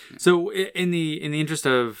 Yep. So in the interest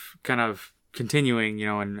of kind of continuing,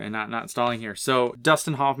 and not stalling here. So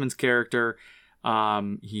Dustin Hoffman's character,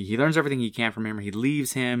 he learns everything he can from him. He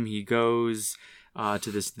leaves him. He goes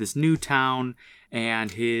to this new town.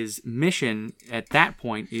 And his mission at that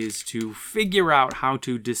point is to figure out how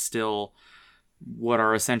to distill what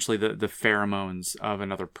are essentially the pheromones of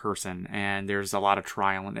another person. And there's a lot of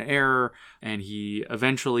trial and error. And he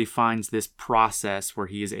eventually finds this process where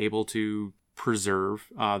he is able to preserve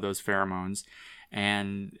those pheromones.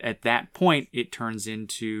 And at that point, it turns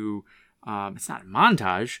into it's not a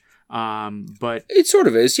montage, but It sort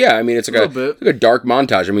of is, yeah. I mean, it's like Little bit. like a dark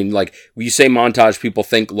montage. I mean, like, when you say montage, people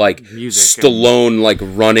think, like, Music Stallone, like,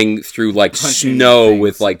 running through, like, Punching snow things.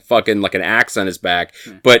 with, like, fucking, like, an axe on his back.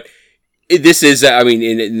 But this is, I mean,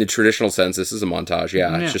 in the traditional sense, this is a montage,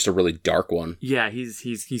 yeah. It's just a really dark one. yeah,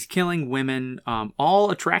 he's killing women,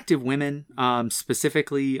 all attractive women,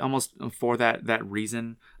 specifically almost for that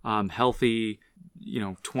reason, healthy,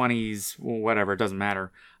 20s, whatever, it doesn't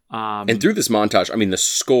matter. And through this montage, I mean, the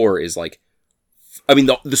score is, like, I mean,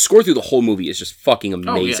 the score through the whole movie is just fucking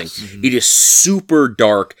amazing. yes. It is super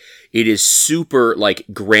dark. It is super, like,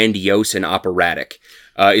 grandiose and operatic.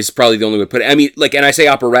 Is probably the only way to put it. I mean, like, and I say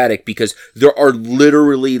operatic because there are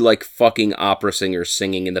literally, like, fucking opera singers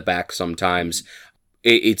singing in the back sometimes.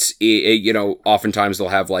 Oftentimes they'll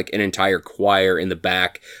have, like, an entire choir in the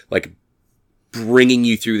back, like, bringing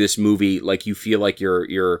you through this movie. Like, you feel like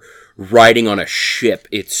you're riding on a ship.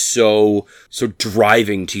 It's so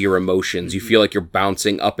driving to your emotions. You feel like you're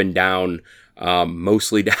bouncing up and down,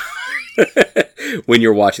 mostly down when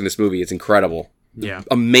you're watching this movie. It's incredible. Yeah.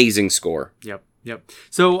 Amazing score. Yep.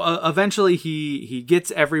 So eventually he gets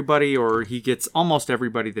everybody, or he gets almost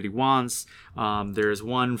everybody that he wants. There's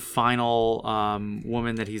one final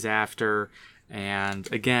woman that he's after,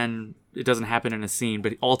 and again, it doesn't happen in a scene,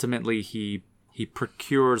 but ultimately he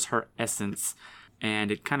procures her essence, and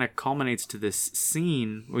it kind of culminates to this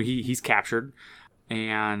scene where he's captured,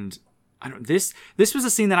 and this was a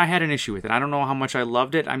scene that I had an issue with, and I don't know how much I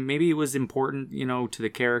loved it. Maybe it was important, to the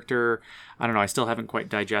character. I don't know. I still haven't quite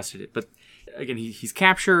digested it, but again, he's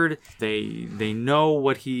captured. They know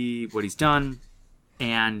what he's done,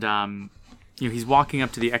 and he's walking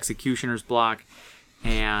up to the executioner's block,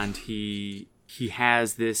 and he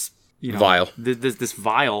has this Vial. this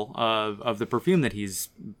vial of the perfume that he's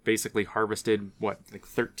basically harvested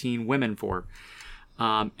 13 women for,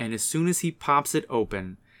 and as soon as he pops it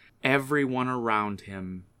open, everyone around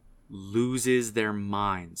him loses their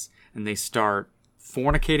minds, and they start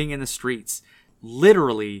fornicating in the streets.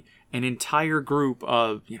 Literally, an entire group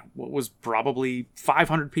of what was probably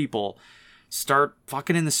 500 people start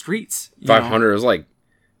fucking in the streets. 500 is like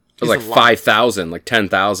It's like a lot. 5,000, like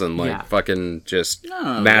 10,000, like Yeah. fucking just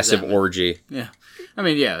No, massive that many. orgy. Yeah. I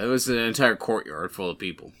mean, yeah, it was an entire courtyard full of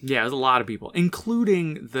people. Yeah, there's a lot of people,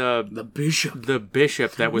 including The bishop. the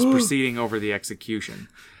bishop that was proceeding over the execution.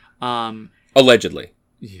 Allegedly.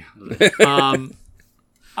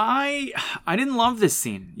 I didn't love this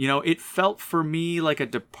scene. It felt for me like a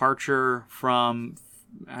departure from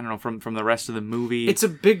from the rest of the movie. It's a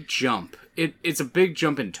big jump. It's a big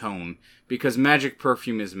jump in tone because magic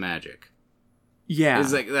perfume is magic. yeah.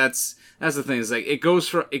 It's like that's the thing. It's like it goes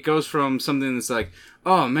from something that's like,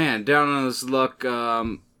 oh man, down on his luck,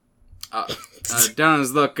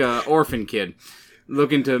 orphan kid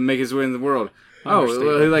looking to make his way in the world. Oh,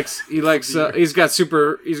 well, he's got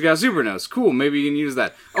super nose. Cool, maybe you can use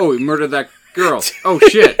that. Oh, he murdered that girl. Oh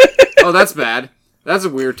shit. Oh, that's bad. That's a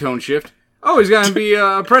weird tone shift. Oh, he's gonna be an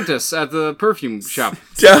apprentice at the perfume shop.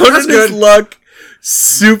 Down That's in his good. luck,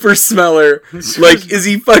 super smeller. Like, is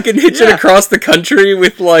he fucking hitching Yeah. across the country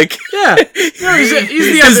with, like... Yeah. No, he's the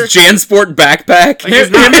his under. JanSport backpack? He's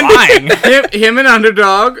not lying. Him and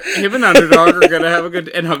Underdog are gonna have a good,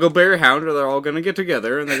 and Huckleberry Hound are all gonna get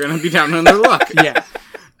together and they're gonna be down on their luck. Yeah.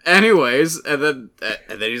 Anyways, and then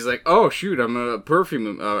he's like, "Oh shoot, I'm a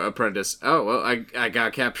perfume apprentice. Oh well, I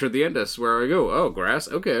got captured the Endus. Where I go? Oh, grass.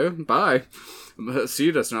 Okay, bye. See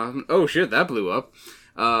you, that's not. Oh shit, that blew up.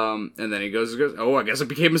 And then he goes. Oh, I guess I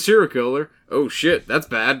became a serial killer. Oh shit, that's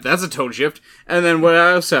bad. That's a tone shift. And then what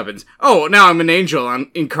else happens? Oh, now I'm an angel. I'm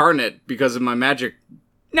incarnate because of my magic.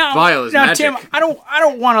 Now, Vile is magic. Tim, I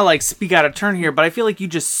don't want to speak out of turn here, but I feel like you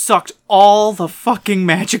just sucked all the fucking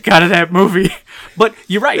magic out of that movie. But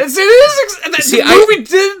you're right. The See, movie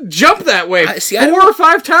did jump that way. I 4 or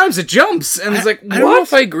 5 times it jumps, and it's like, I don't know what?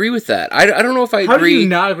 if I agree with that. I don't know if I How do agree. you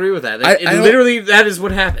not agree with that? I don't- Literally, that is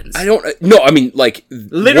what happens. I don't... No, I mean, like...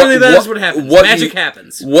 Literally, that is what happens. Magic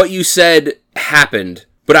happens. What you said happened,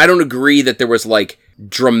 but I don't agree that there was, like,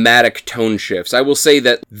 dramatic tone shifts. I will say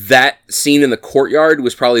that scene in the courtyard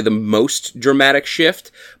was probably the most dramatic shift,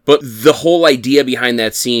 but the whole idea behind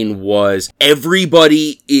that scene was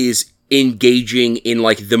everybody is engaging in,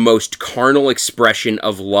 like, the most carnal expression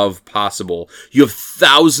of love possible. You have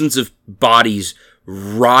thousands of bodies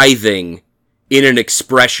writhing in an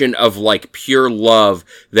expression of, like, pure love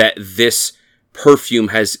that this perfume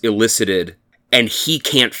has elicited, and he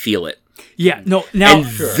can't feel it. Yeah, no, now... And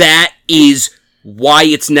that is why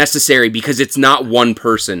it's necessary, because it's not one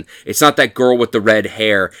person. It's not that girl with the red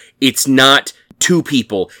hair. It's not 2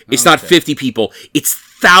 people. It's not 50 people. It's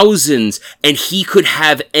thousands, and he could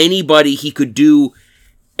have anybody. He could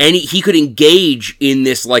engage in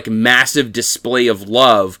this like massive display of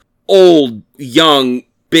love. Old, young,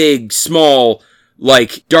 big, small,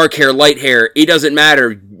 like dark hair, light hair. It doesn't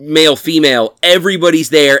matter. Male, female. Everybody's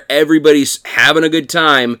there. Everybody's having a good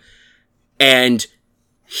time, and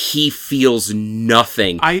he feels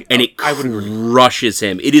nothing, and it crushes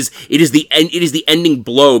him. It is the ending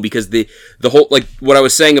blow, because the whole, like what I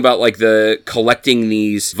was saying about like the collecting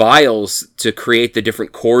these vials to create the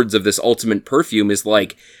different chords of this ultimate perfume is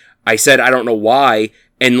like, I said I don't know why,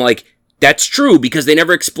 and like that's true, because they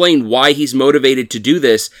never explain why he's motivated to do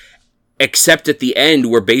this, except at the end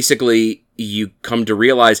where basically you come to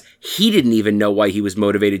realize he didn't even know why he was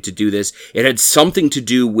motivated to do this. It had something to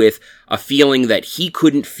do with a feeling that he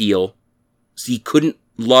couldn't feel. So he couldn't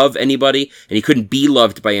love anybody, and he couldn't be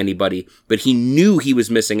loved by anybody, but he knew he was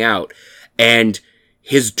missing out. And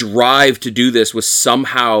his drive to do this was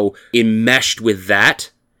somehow enmeshed with that.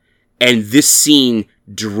 And this scene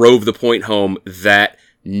drove the point home that,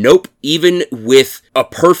 nope, even with a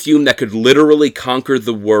perfume that could literally conquer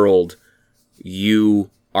the world, you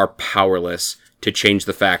are powerless to change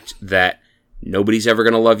the fact that nobody's ever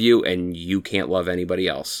going to love you, and you can't love anybody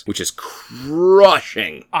else, which is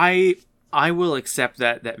crushing. I will accept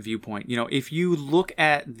that viewpoint. You know, if you look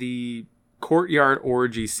at the courtyard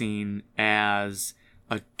orgy scene as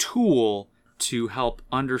a tool to help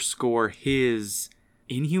underscore his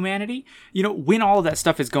inhumanity, you know, when all of that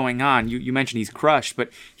stuff is going on, you mentioned he's crushed, but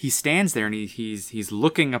he stands there and he's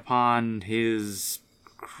looking upon his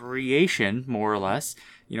creation, more or less.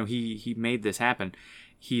 You know, he made this happen.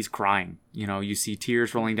 He's crying. You know, you see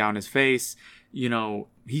tears rolling down his face. You know,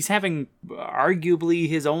 he's having arguably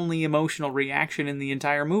his only emotional reaction in the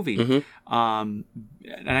entire movie. Mm-hmm.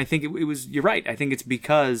 And I think it was, you're right. I think it's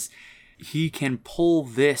because he can pull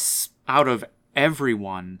this out of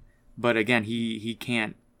everyone, but again, he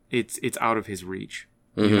can't, it's out of his reach.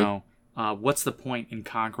 Mm-hmm. You know, what's the point in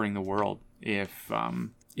conquering the world if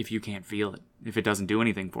you can't feel it, if it doesn't do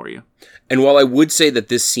anything for you? And while I would say that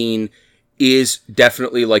this scene is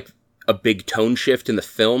definitely like a big tone shift in the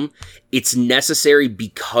film, it's necessary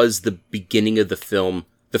because the beginning of the film,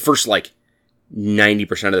 the first like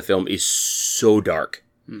 90% of the film is so dark.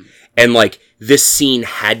 And like this scene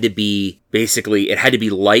had to be basically, it had to be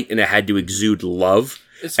light and it had to exude love.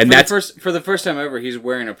 And that's for the first time ever, he's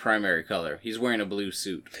wearing a primary color. He's wearing a blue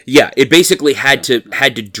suit. Yeah, it basically had to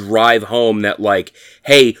drive home that like,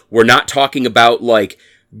 hey, we're not talking about like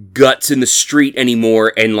guts in the street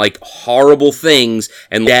anymore and like horrible things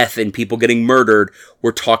and death and people getting murdered.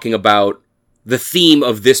 We're talking about the theme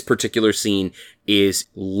of this particular scene is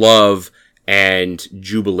love and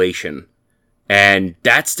jubilation. And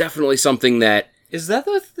that's definitely something that... Is that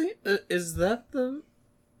the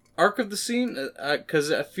arc of the scene? Because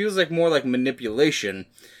it feels like more like manipulation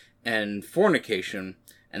and fornication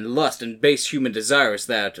and lust and base human desires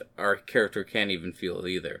that our character can't even feel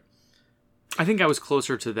either. I think I was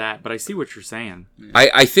closer to that, but I see what you're saying.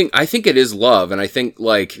 I think it is love, and I think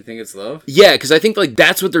like... You think it's love? Yeah, because I think like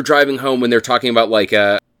that's what they're driving home when they're talking about like...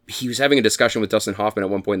 he was having a discussion with Dustin Hoffman at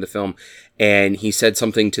one point in the film, and he said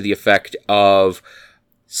something to the effect of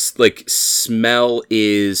like smell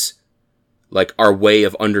is like our way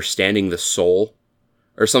of understanding the soul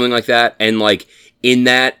or something like that. And like in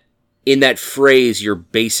that phrase, you're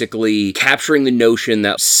basically capturing the notion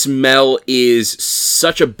that smell is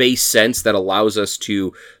such a base sense that allows us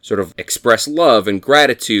to sort of express love and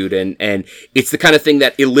gratitude. And it's the kind of thing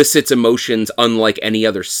that elicits emotions unlike any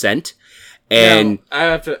other scent. And now, I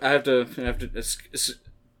have to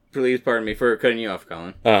please pardon me for cutting you off,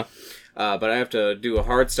 Colin. But I have to do a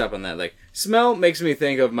hard stop on that. Like, smell makes me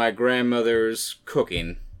think of my grandmother's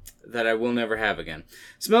cooking that I will never have again.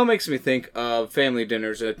 Smell makes me think of family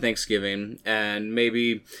dinners at Thanksgiving and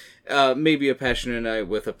maybe a passionate night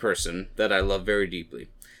with a person that I love very deeply.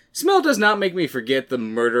 Smell does not make me forget the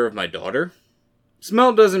murder of my daughter.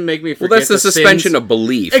 Smell doesn't make me forget. Well, that's the suspension of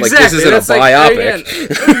belief. Exactly. Like, this isn't a biopic.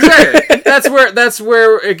 Exactly. That's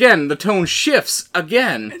where again the tone shifts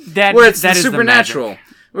again. Where it's the supernatural.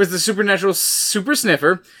 Where it's the supernatural super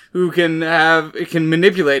sniffer who can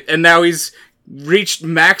manipulate, and now he's reached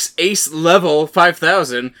max ace level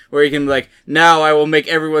 5,000, where he can be like, now I will make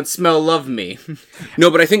everyone love me. No,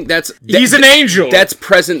 but I think he's an angel. That's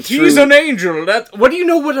present through... He's an angel. What do you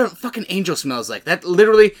know what a fucking angel smells like? That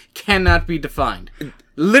literally cannot be defined.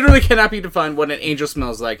 Literally cannot be defined what an angel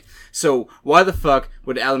smells like. So why the fuck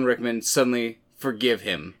would Alan Rickman suddenly forgive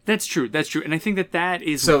him. That's true. That's true. And I think that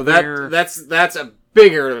is So where... that's a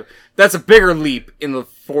bigger leap in the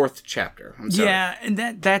 4th chapter. I'm sorry. Yeah, and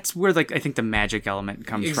that's where like I think the magic element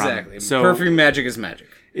comes from. Exactly. So Perfume magic is magic.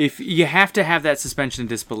 if you have to have that suspension of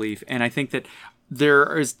disbelief, and I think that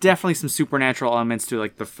there is definitely some supernatural elements to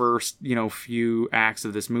like the first, few acts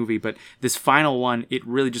of this movie, but this final one, it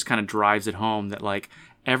really just kind of drives it home that like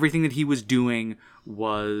everything that he was doing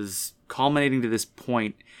was culminating to this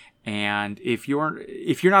point. And if you're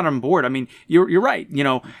not on board, I mean, you're right.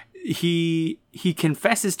 He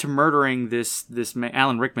confesses to murdering this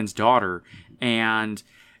Alan Rickman's daughter, and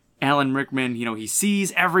Alan Rickman, he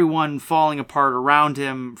sees everyone falling apart,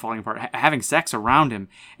 having sex around him,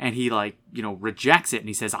 and he rejects it, and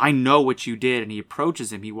he says, "I know what you did," and he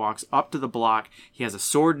approaches him. He walks up to the block. He has a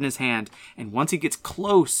sword in his hand, and once he gets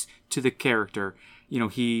close to the character,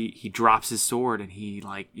 he drops his sword, and he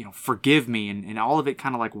forgive me, and all of it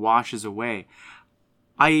kind of washes away.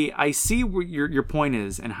 I see where your point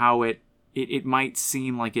is, and how it might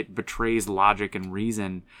seem like it betrays logic and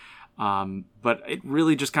reason. But it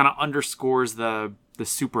really just kind of underscores the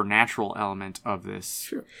supernatural element of this.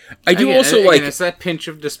 Sure. I do also it's that pinch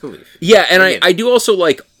of disbelief. Yeah, and I do also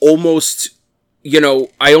almost,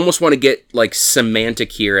 I almost want to get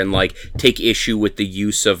semantic here and take issue with the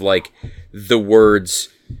use of the words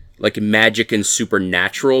magic and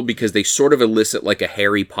supernatural, because they sort of elicit a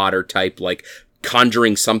Harry Potter type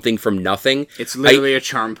conjuring something from nothing. It's literally a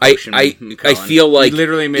charm potion. I feel like he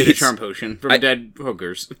literally made a charm potion from dead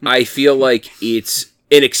hookers. I feel like it's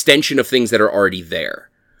an extension of things that are already there.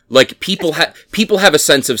 People have a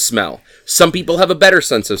sense of smell. Some people have a better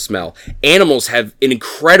sense of smell. Animals have an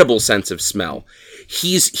incredible sense of smell.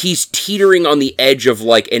 He's teetering on the edge of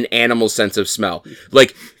an animal sense of smell.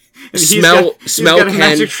 Smell he's got a can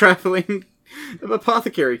magic traveling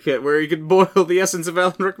apothecary kit where he could boil the essence of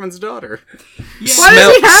Alan Rickman's daughter. Yeah. Why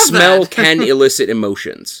does he have smell that? can elicit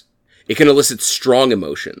emotions. It can elicit strong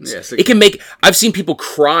emotions. Yes, it can make... I've seen people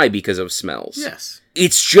cry because of smells. Yes.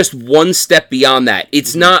 It's just one step beyond that.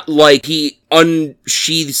 It's not like he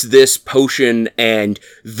unsheathes this potion and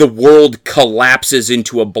the world collapses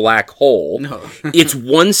into a black hole. No. It's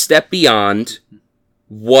one step beyond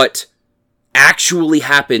what actually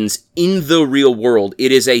happens in the real world.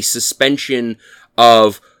 It is a suspension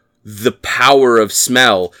of the power of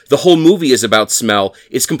smell. The whole movie is about smell.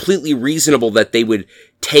 It's completely reasonable that they would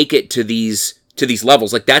take it to these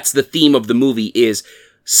levels. That's the theme of the movie, is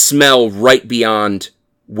smell right beyond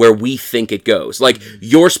where we think it goes.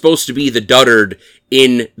 You're supposed to be the duddard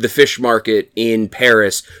in the fish market in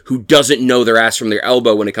Paris who doesn't know their ass from their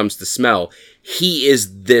elbow when it comes to smell. He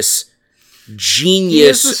is this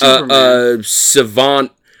genius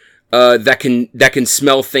savant that can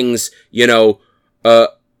smell things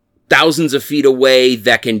thousands of feet away,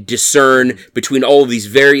 that can discern between all of these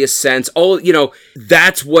various scents.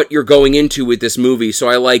 That's what you're going into with this movie. So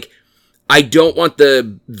I don't want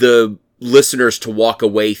the listeners to walk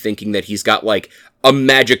away thinking that he's got a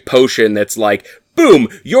magic potion that's boom,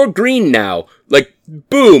 you're green now.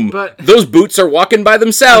 Boom, but those boots are walking by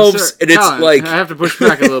themselves. And it's Colin, I have to push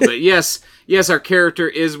back a little bit. Yes, our character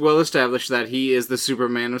is well established that he is the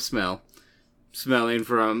Superman of smell. Smelling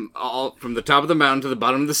from the top of the mountain to the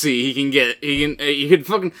bottom of the sea, he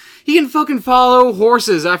can fucking follow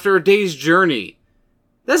horses after a day's journey.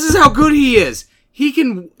 This is how good he is. He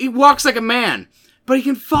walks like a man, but he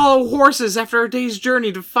can follow horses after a day's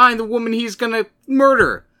journey to find the woman he's gonna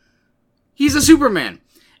murder. He's a Superman.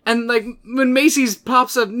 And when Macy's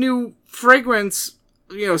pops a new fragrance,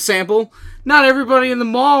 sample, not everybody in the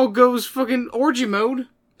mall goes fucking orgy mode.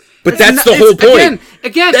 But that's the whole point.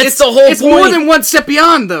 Again, that's the whole point. It's more than one step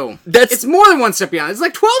beyond, though. It's more than one step beyond. It's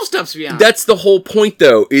 12 steps beyond. That's the whole point,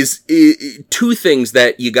 though, is two things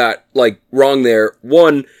that you got, wrong there.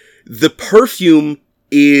 One, the perfume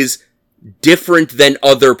is different than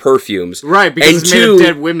other perfumes. Right, because it's made of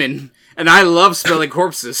dead women. And I love smelling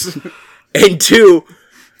corpses. And two,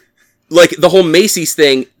 the whole Macy's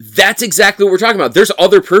thing, that's exactly what we're talking about. There's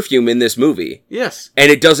other perfume in this movie. Yes.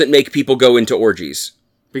 And it doesn't make people go into orgies.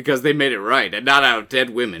 Because they made it right, and not out of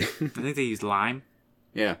dead women. I think they used lime.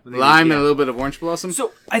 Yeah, lime and a little bit of orange blossom.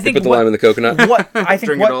 So I think put the lime in the coconut.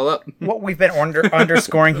 Drink it all up. What we've been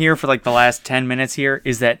underscoring here for the last 10 minutes here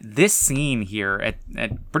is that this scene here at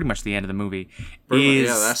pretty much the end of the movie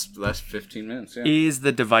last 15 minutes. Yeah. Is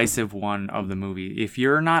the divisive one of the movie. If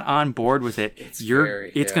you're not on board with it,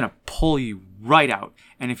 it's gonna pull you right out.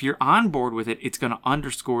 And if you're on board with it, it's gonna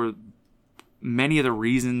underscore many of the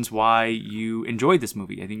reasons why you enjoyed this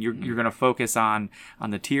movie. I think you're going to focus on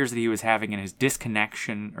the tears that he was having and his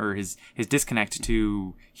disconnection, or his disconnect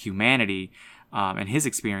to humanity. and his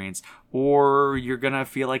experience, or you're gonna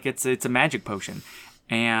feel like it's a magic potion.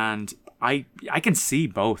 And I can see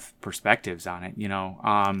both perspectives on it.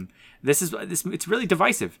 It's really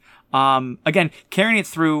divisive. Again, carrying it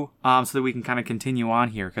through so that we can kind of continue on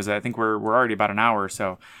here, because I think we're already about an hour or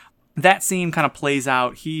so. That scene kind of plays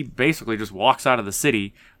out. He basically just walks out of the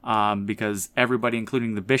city because everybody,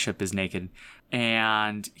 including the bishop, is naked.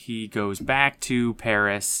 And he goes back to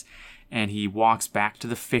Paris, and he walks back to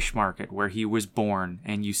the fish market where he was born.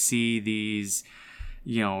 And you see these,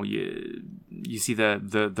 you see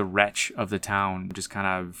the wretch of the town just kind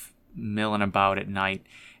of milling about at night.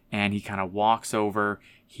 And he kind of walks over.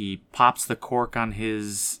 He pops the cork on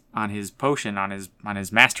his potion, on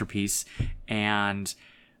his masterpiece, and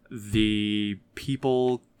the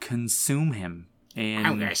people consume him. And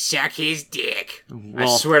I'm gonna suck his dick.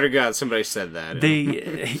 Well, I swear to God, somebody said that.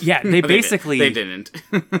 They basically they didn't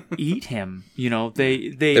eat him.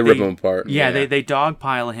 They rip him apart. Yeah, they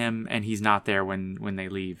dogpile him, and he's not there when they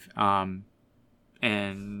leave.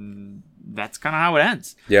 And that's kind of how it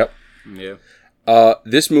ends. Yep. Yeah.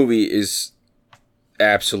 This movie is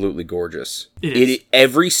absolutely gorgeous. It is.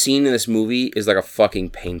 Every scene in this movie is like a fucking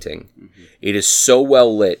painting. Mm-hmm. It is so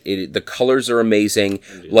well lit. The colors are amazing.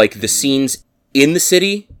 Like, the scenes in the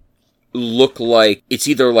city look like it's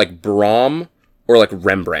either like Brahm or like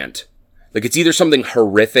Rembrandt. Like, it's either something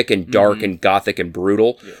horrific and dark and gothic and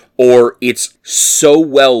brutal, or it's so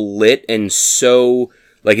well lit and so...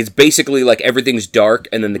 Like, it's basically like everything's dark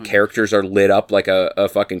and then the characters are lit up like a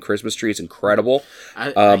fucking Christmas tree. It's incredible.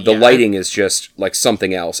 The lighting is just like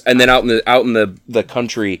something else. And then out in the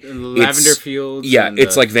country, lavender fields. Yeah,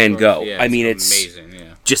 it's like Van Gogh. Yeah, I mean, it's amazing.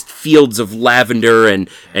 Yeah. Just fields of lavender and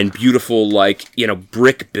beautiful, like,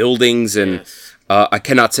 brick buildings. And I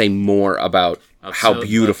cannot say more about how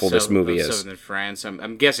beautiful this movie is. Southern France.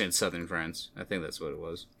 I'm guessing it's Southern France. I think that's what it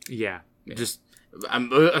was. Yeah. Just...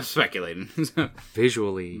 I'm speculating.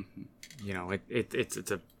 Visually,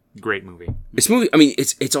 it's a great movie. This movie, I mean,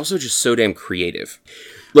 it's also just so damn creative.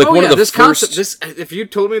 Like, concept. If you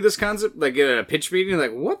told me this concept, like at a pitch meeting,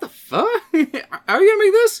 like, what the fuck? How are you gonna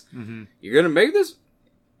make this? Mm-hmm. You're gonna make this?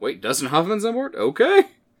 Wait, Dustin Hoffman's on board? Okay.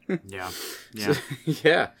 Yeah.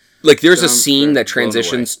 Yeah. Like, there's a scene that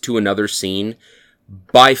transitions to another scene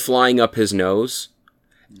by flying up his nose,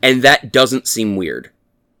 and that doesn't seem weird.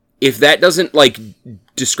 If that doesn't, like,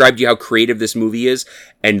 describe to you how creative this movie is,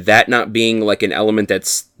 and that not being, like, an element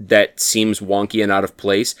that seems wonky and out of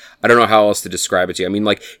place, I don't know how else to describe it to you. I mean,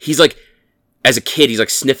 like, he's, like, as a kid, he's,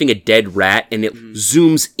 like, sniffing a dead rat, and it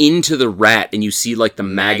zooms into the rat, and you see, like, the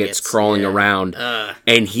maggots crawling around,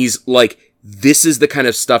 and he's, like, this is the kind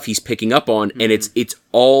of stuff he's picking up on, and it's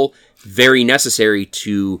all very necessary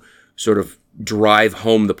to sort of drive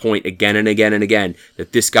home the point again and again and again,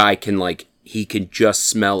 that this guy can, like, he can just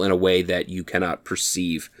smell in a way that you cannot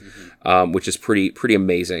perceive, which is pretty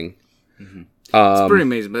amazing. Mm-hmm. It's pretty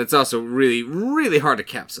amazing, but it's also really, really hard to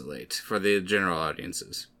encapsulate for the general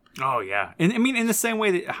audiences. Oh, yeah. And I mean, in the same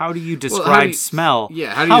way that how do you describe smell?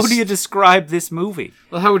 Yeah, how do you describe this movie?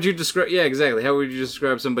 Well, how would you describe... Yeah, exactly. How would you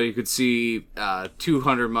describe somebody who could see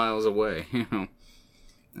 200 miles away,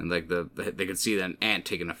 And like they could see an ant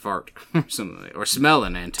taking a fart or something, or smell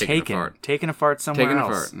an ant taking a fart. Taking a fart somewhere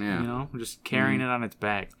else. Taking a fart, yeah. Just carrying it on its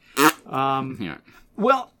back. Yeah.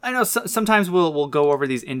 Well, I know sometimes we'll go over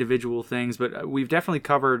these individual things, but we've definitely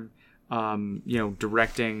covered,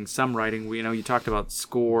 directing, some writing. You talked about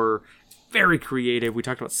score, very creative. We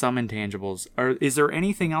talked about some intangibles. Is there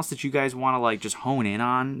anything else that you guys want to like just hone in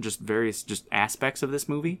on, just various just aspects of this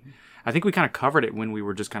movie? I think we kind of covered it when we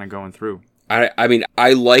were just kind of going through. I mean,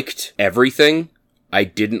 I liked everything. I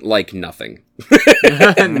didn't like nothing.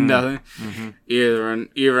 Nothing. Mm-hmm.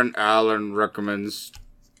 Even Alan Rickman's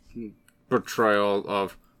portrayal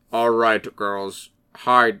of, all right, girls,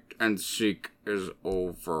 hide and seek is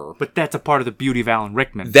over. But that's a part of the beauty of Alan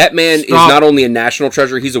Rickman. That man is not only a national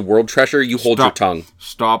treasure, he's a world treasure. You hold your tongue.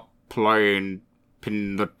 Stop playing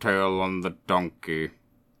pin the tail on the donkey.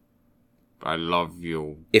 I love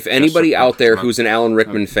you. If anybody out there who's an Alan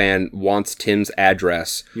Rickman fan wants Tim's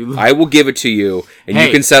address, I will give it to you, and you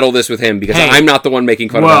can settle this with him, because I'm not the one making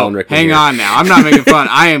fun of Alan Rickman. Hang on now. I'm not making fun.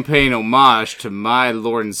 I am paying homage to my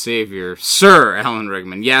Lord and Savior, Sir Alan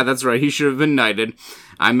Rickman. Yeah, that's right. He should have been knighted.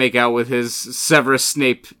 I make out with his Severus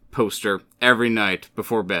Snape poster every night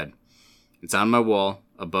before bed. It's on my wall,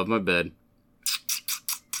 above my bed.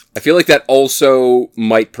 I feel like that also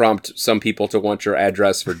might prompt some people to want your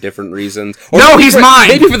address for different reasons. Or no, he's mine!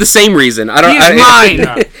 Maybe for the same reason. He is mine!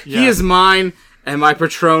 Yeah. He is mine, and my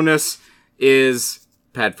Patronus is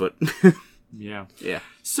Padfoot. Yeah. Yeah.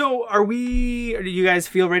 So, do you guys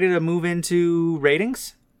feel ready to move into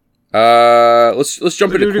ratings? Let's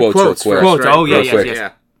jump into Do quotes real quotes quick. first, Quotes. right? Oh, yeah, Real yes, quick. yes.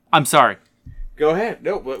 Yeah. I'm sorry. Go ahead.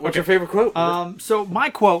 No, what's your favorite quote? So my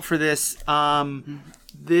quote for this,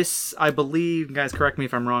 this I believe, guys, correct me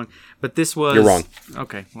if I'm wrong, but this was. You're wrong.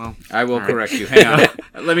 Okay, well, I will all right. correct you. Hang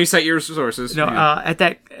on. Let me cite your sources. No, Yeah.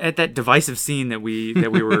 at that divisive scene that we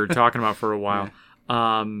were talking about for a while,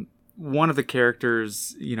 one of the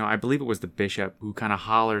characters, I believe it was the bishop, who kind of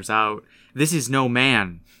hollers out, "This is no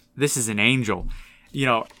man, this is an angel."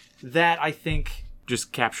 That I think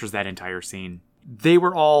just captures that entire scene. They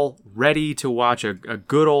were all ready to watch a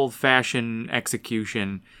good old fashioned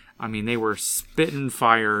execution. I mean, they were spitting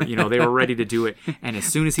fire. They were ready to do it. And as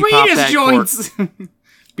soon as he popped that cork,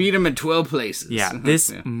 Beat him in 12 places. yeah,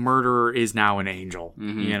 this murderer is now an angel.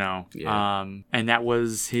 Yeah. And that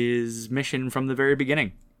was his mission from the very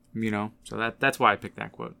beginning. So that's why I picked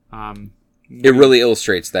that quote. It really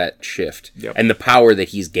illustrates that shift Yep. and the power that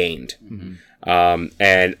he's gained.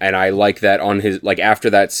 And I like that on his, after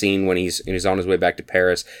that scene when he's on his way back to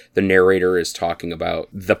Paris, the narrator is talking about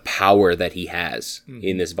the power that he has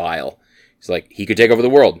in this vial. He's like, he could take over the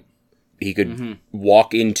world. He could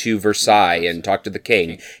walk into Versailles and talk to the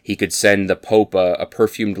king. He could send the Pope a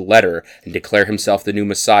perfumed letter and declare himself the new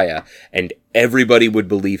Messiah, and everybody would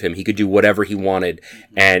believe him. He could do whatever he wanted,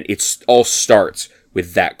 and it all starts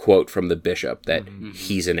with that quote from the bishop that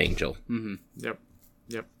he's an angel. Yep.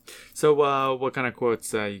 So what kind of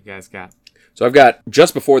quotes you guys got? So I've got,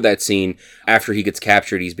 just before that scene, after he gets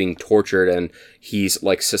captured, he's being tortured and he's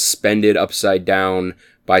suspended upside down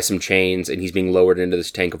by some chains and he's being lowered into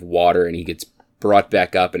this tank of water and he gets brought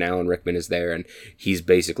back up and Alan Rickman is there and he's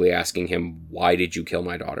basically asking him, "Why did you kill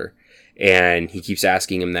my daughter?" And he keeps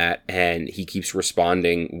asking him that and he keeps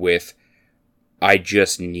responding with, "I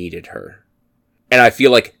just needed her." And I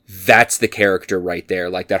feel like that's the character right there.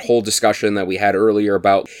 Like that whole discussion that we had earlier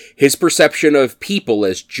about his perception of people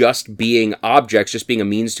as just being objects, just being a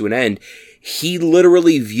means to an end. He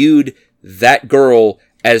literally viewed that girl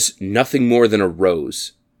as nothing more than a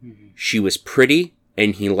rose. She was pretty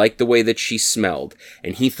and he liked the way that she smelled.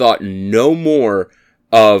 And he thought no more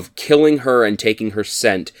of killing her and taking her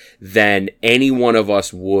scent than any one of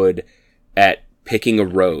us would at picking a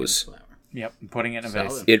rose. Yep, putting it in a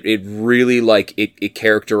vase. It really it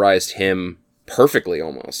characterized him perfectly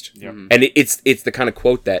almost. Yep. And it's the kind of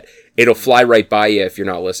quote that it'll fly right by you if you're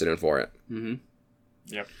not listening for it.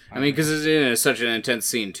 Yep. I mean, because it's in such an intense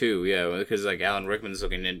scene, too. Yeah, because, Alan Rickman's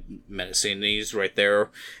looking at menacing, and he's right there,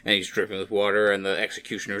 and he's dripping with water, and the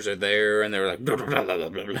executioners are there, and they're like, blah, blah, blah, blah,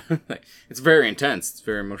 blah, blah. It's very intense. It's a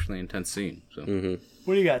very emotionally intense scene. So.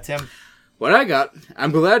 What do you got, Tim? What I got,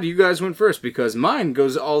 I'm glad you guys went first, because mine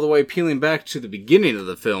goes all the way peeling back to the beginning of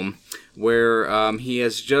the film, where he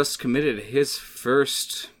has just committed his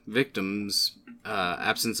first victim's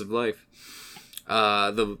absence of life.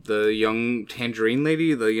 The young tangerine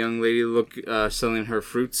lady, the young lady selling her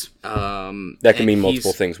fruits. That can mean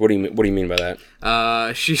multiple things. What do you mean by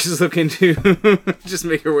that? She's looking to just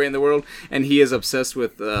make her way in the world, and he is obsessed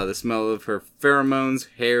with the smell of her pheromones,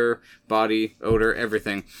 hair, body, odor,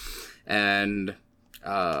 everything. And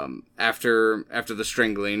after the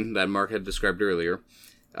strangling that Mark had described earlier,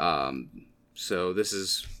 so this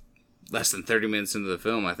is less than 30 minutes into the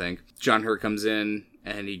film, I think. John Hurt comes in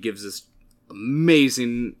and he gives this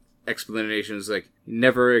amazing explanation. It's like,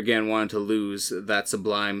 never again wanted to lose that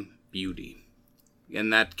sublime beauty.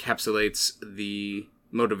 And that encapsulates the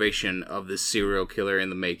motivation of this serial killer in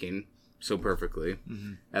the making so perfectly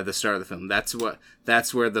at the start of the film. That's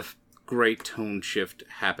where the great tone shift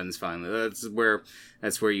happens finally. That's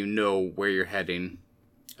where you know where you're heading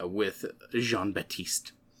with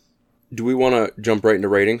Jean-Baptiste. Do we want to jump right into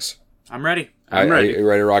ratings? I'm ready. I'm ready. Are you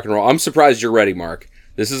ready to rock and roll? I'm surprised you're ready, Mark.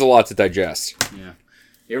 This is a lot to digest. Yeah.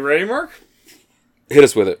 You ready, Mark? Hit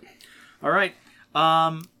us with it. All right.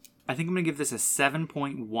 I think I'm going to give this a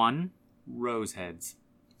 7.1 rose heads.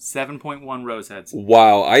 7.1 rose heads.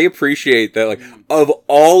 Wow, I appreciate that. Of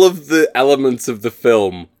all of the elements of the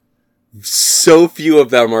film, so few of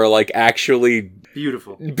them are actually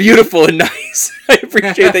Beautiful. beautiful and nice. I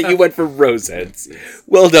appreciate that you went for rose heads.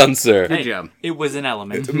 Well done, sir. Good job. It was an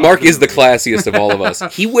element. Mark is the classiest of all of us.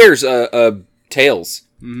 He wears tails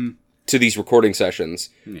to these recording sessions.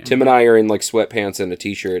 Yeah. Tim and I are in sweatpants and a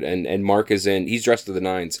t-shirt, and Mark is he's dressed to the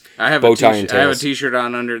nines. I have bow tie and tails. I have a t-shirt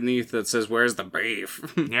on underneath that says, "Where's the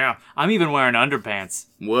beef?" Yeah, I'm even wearing underpants.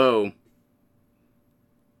 Whoa.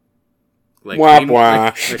 Wah,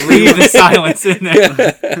 wah. Leave the silence in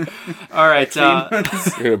there. All right.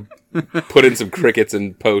 We're gonna put in some crickets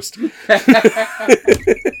and post.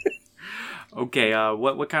 Okay.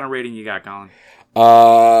 What kind of rating you got, Colin?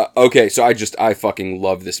 Okay, so I fucking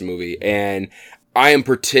love this movie, and I am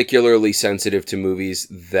particularly sensitive to movies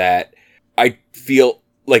that I feel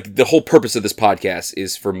like the whole purpose of this podcast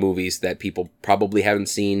is for movies that people probably haven't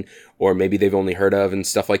seen or maybe they've only heard of and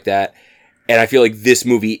stuff like that. And I feel like this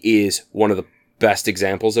movie is one of the best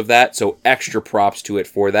examples of that. So extra props to it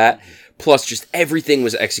for that. Plus, just everything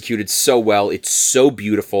was executed so well. It's so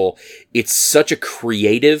beautiful. It's such a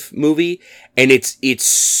creative movie, and it's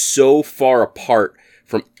so far apart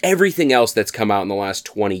from everything else that's come out in the last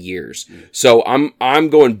 20 years. So I'm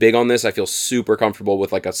going big on this. I feel super comfortable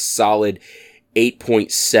with like a solid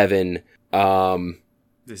 8.7.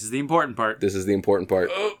 This is the important part. This is the important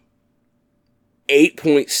part.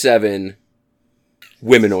 8.7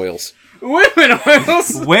 women oils. Women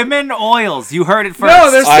oils. Women oils. You heard it first.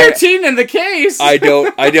 No, there's 13 in the case. I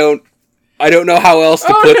don't know how else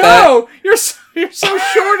to oh put that. no, you're so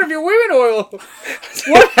short of your women oil.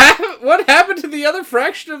 What happened to the other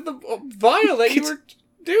fraction of the vial that you were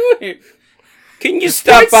doing? Can you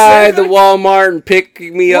stop by the Walmart and pick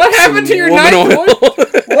me up What happened to your woman ninth oil?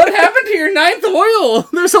 What happened to your ninth oil?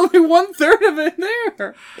 There's only 1/3 of it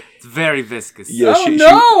there. It's very viscous. Yeah,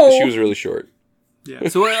 Oh, she was really short. Yeah.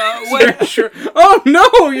 So what? Sure. Oh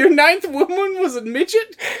no, your ninth woman was a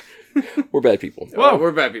midget. We're bad people. Whoa,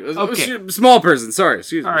 we're bad people. Okay. Small person. Sorry,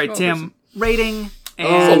 excuse me. All right, Small Tim. person. Rating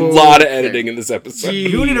There's and a lot of editing in this episode.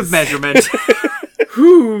 unit of measurement.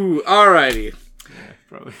 Whew. Alrighty.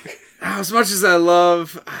 Probably. As much as I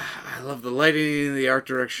love the lighting, the art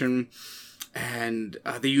direction, and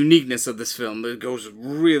the uniqueness of this film. It goes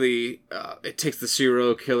really. It takes the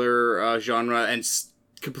serial killer genre and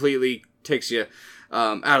completely takes you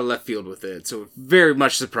out of left field with it. So it very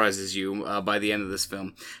much surprises you by the end of this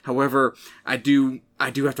film. However, I do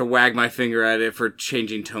have to wag my finger at it for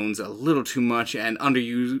changing tones a little too much and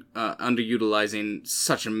underutilizing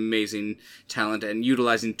such amazing talent and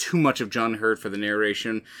utilizing too much of John Hurt for the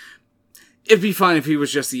narration. It'd be fine if he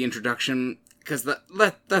was just the introduction, because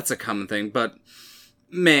that's a common thing, but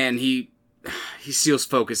man, he steals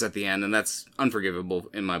focus at the end, and that's unforgivable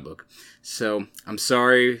in my book. So, I'm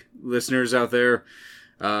sorry, listeners out there.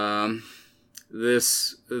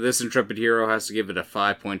 This intrepid hero has to give it a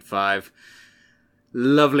 5.5.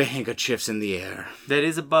 Lovely handkerchiefs in the air. That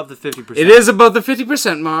is above the 50%. It is above the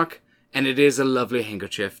 50% mark, and it is a lovely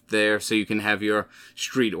handkerchief there, so you can have your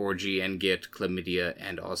street orgy and get chlamydia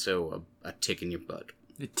and also a tick in your butt.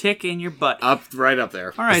 A tick in your butt. Right up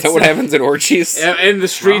there. All right. Is that what happens in orgies? In the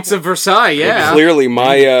streets of Versailles, yeah. Clearly,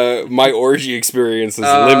 my orgy experience is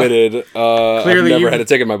limited. I've never had a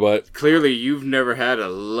tick in my butt. Clearly, you've never had a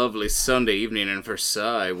lovely Sunday evening in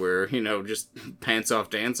Versailles where, just pants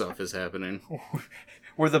off, dance off is happening.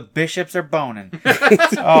 Where the bishops are boning.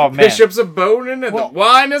 Oh, man. Bishops are boning and the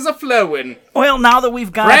wine is a-flowing. Well, now that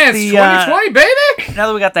we've got France, the 2020, baby! now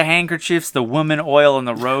that we got the handkerchiefs, the woman oil, and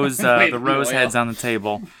the rose Wait, the rose oil. heads on the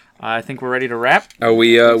table, I think we're ready to wrap. Are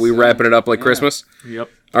we wrapping it up like Christmas? Yep.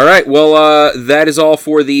 All right. Well, that is all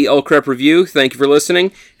for the El Crep review. Thank you for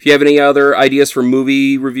listening. If you have any other ideas for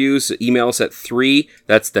movie reviews, email us at 3.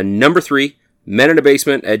 That's the number 3.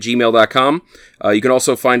 meninabasement@gmail.com. You can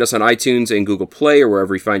also find us on iTunes and Google Play or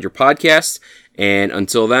wherever you find your podcasts. And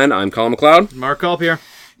until then, I'm Colin McLeod. Mark Culp here.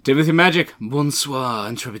 Timothy Magic. Bonsoir,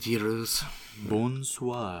 intrepid heroes.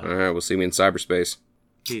 Bonsoir. All right. We'll see you in cyberspace.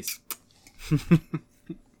 Peace.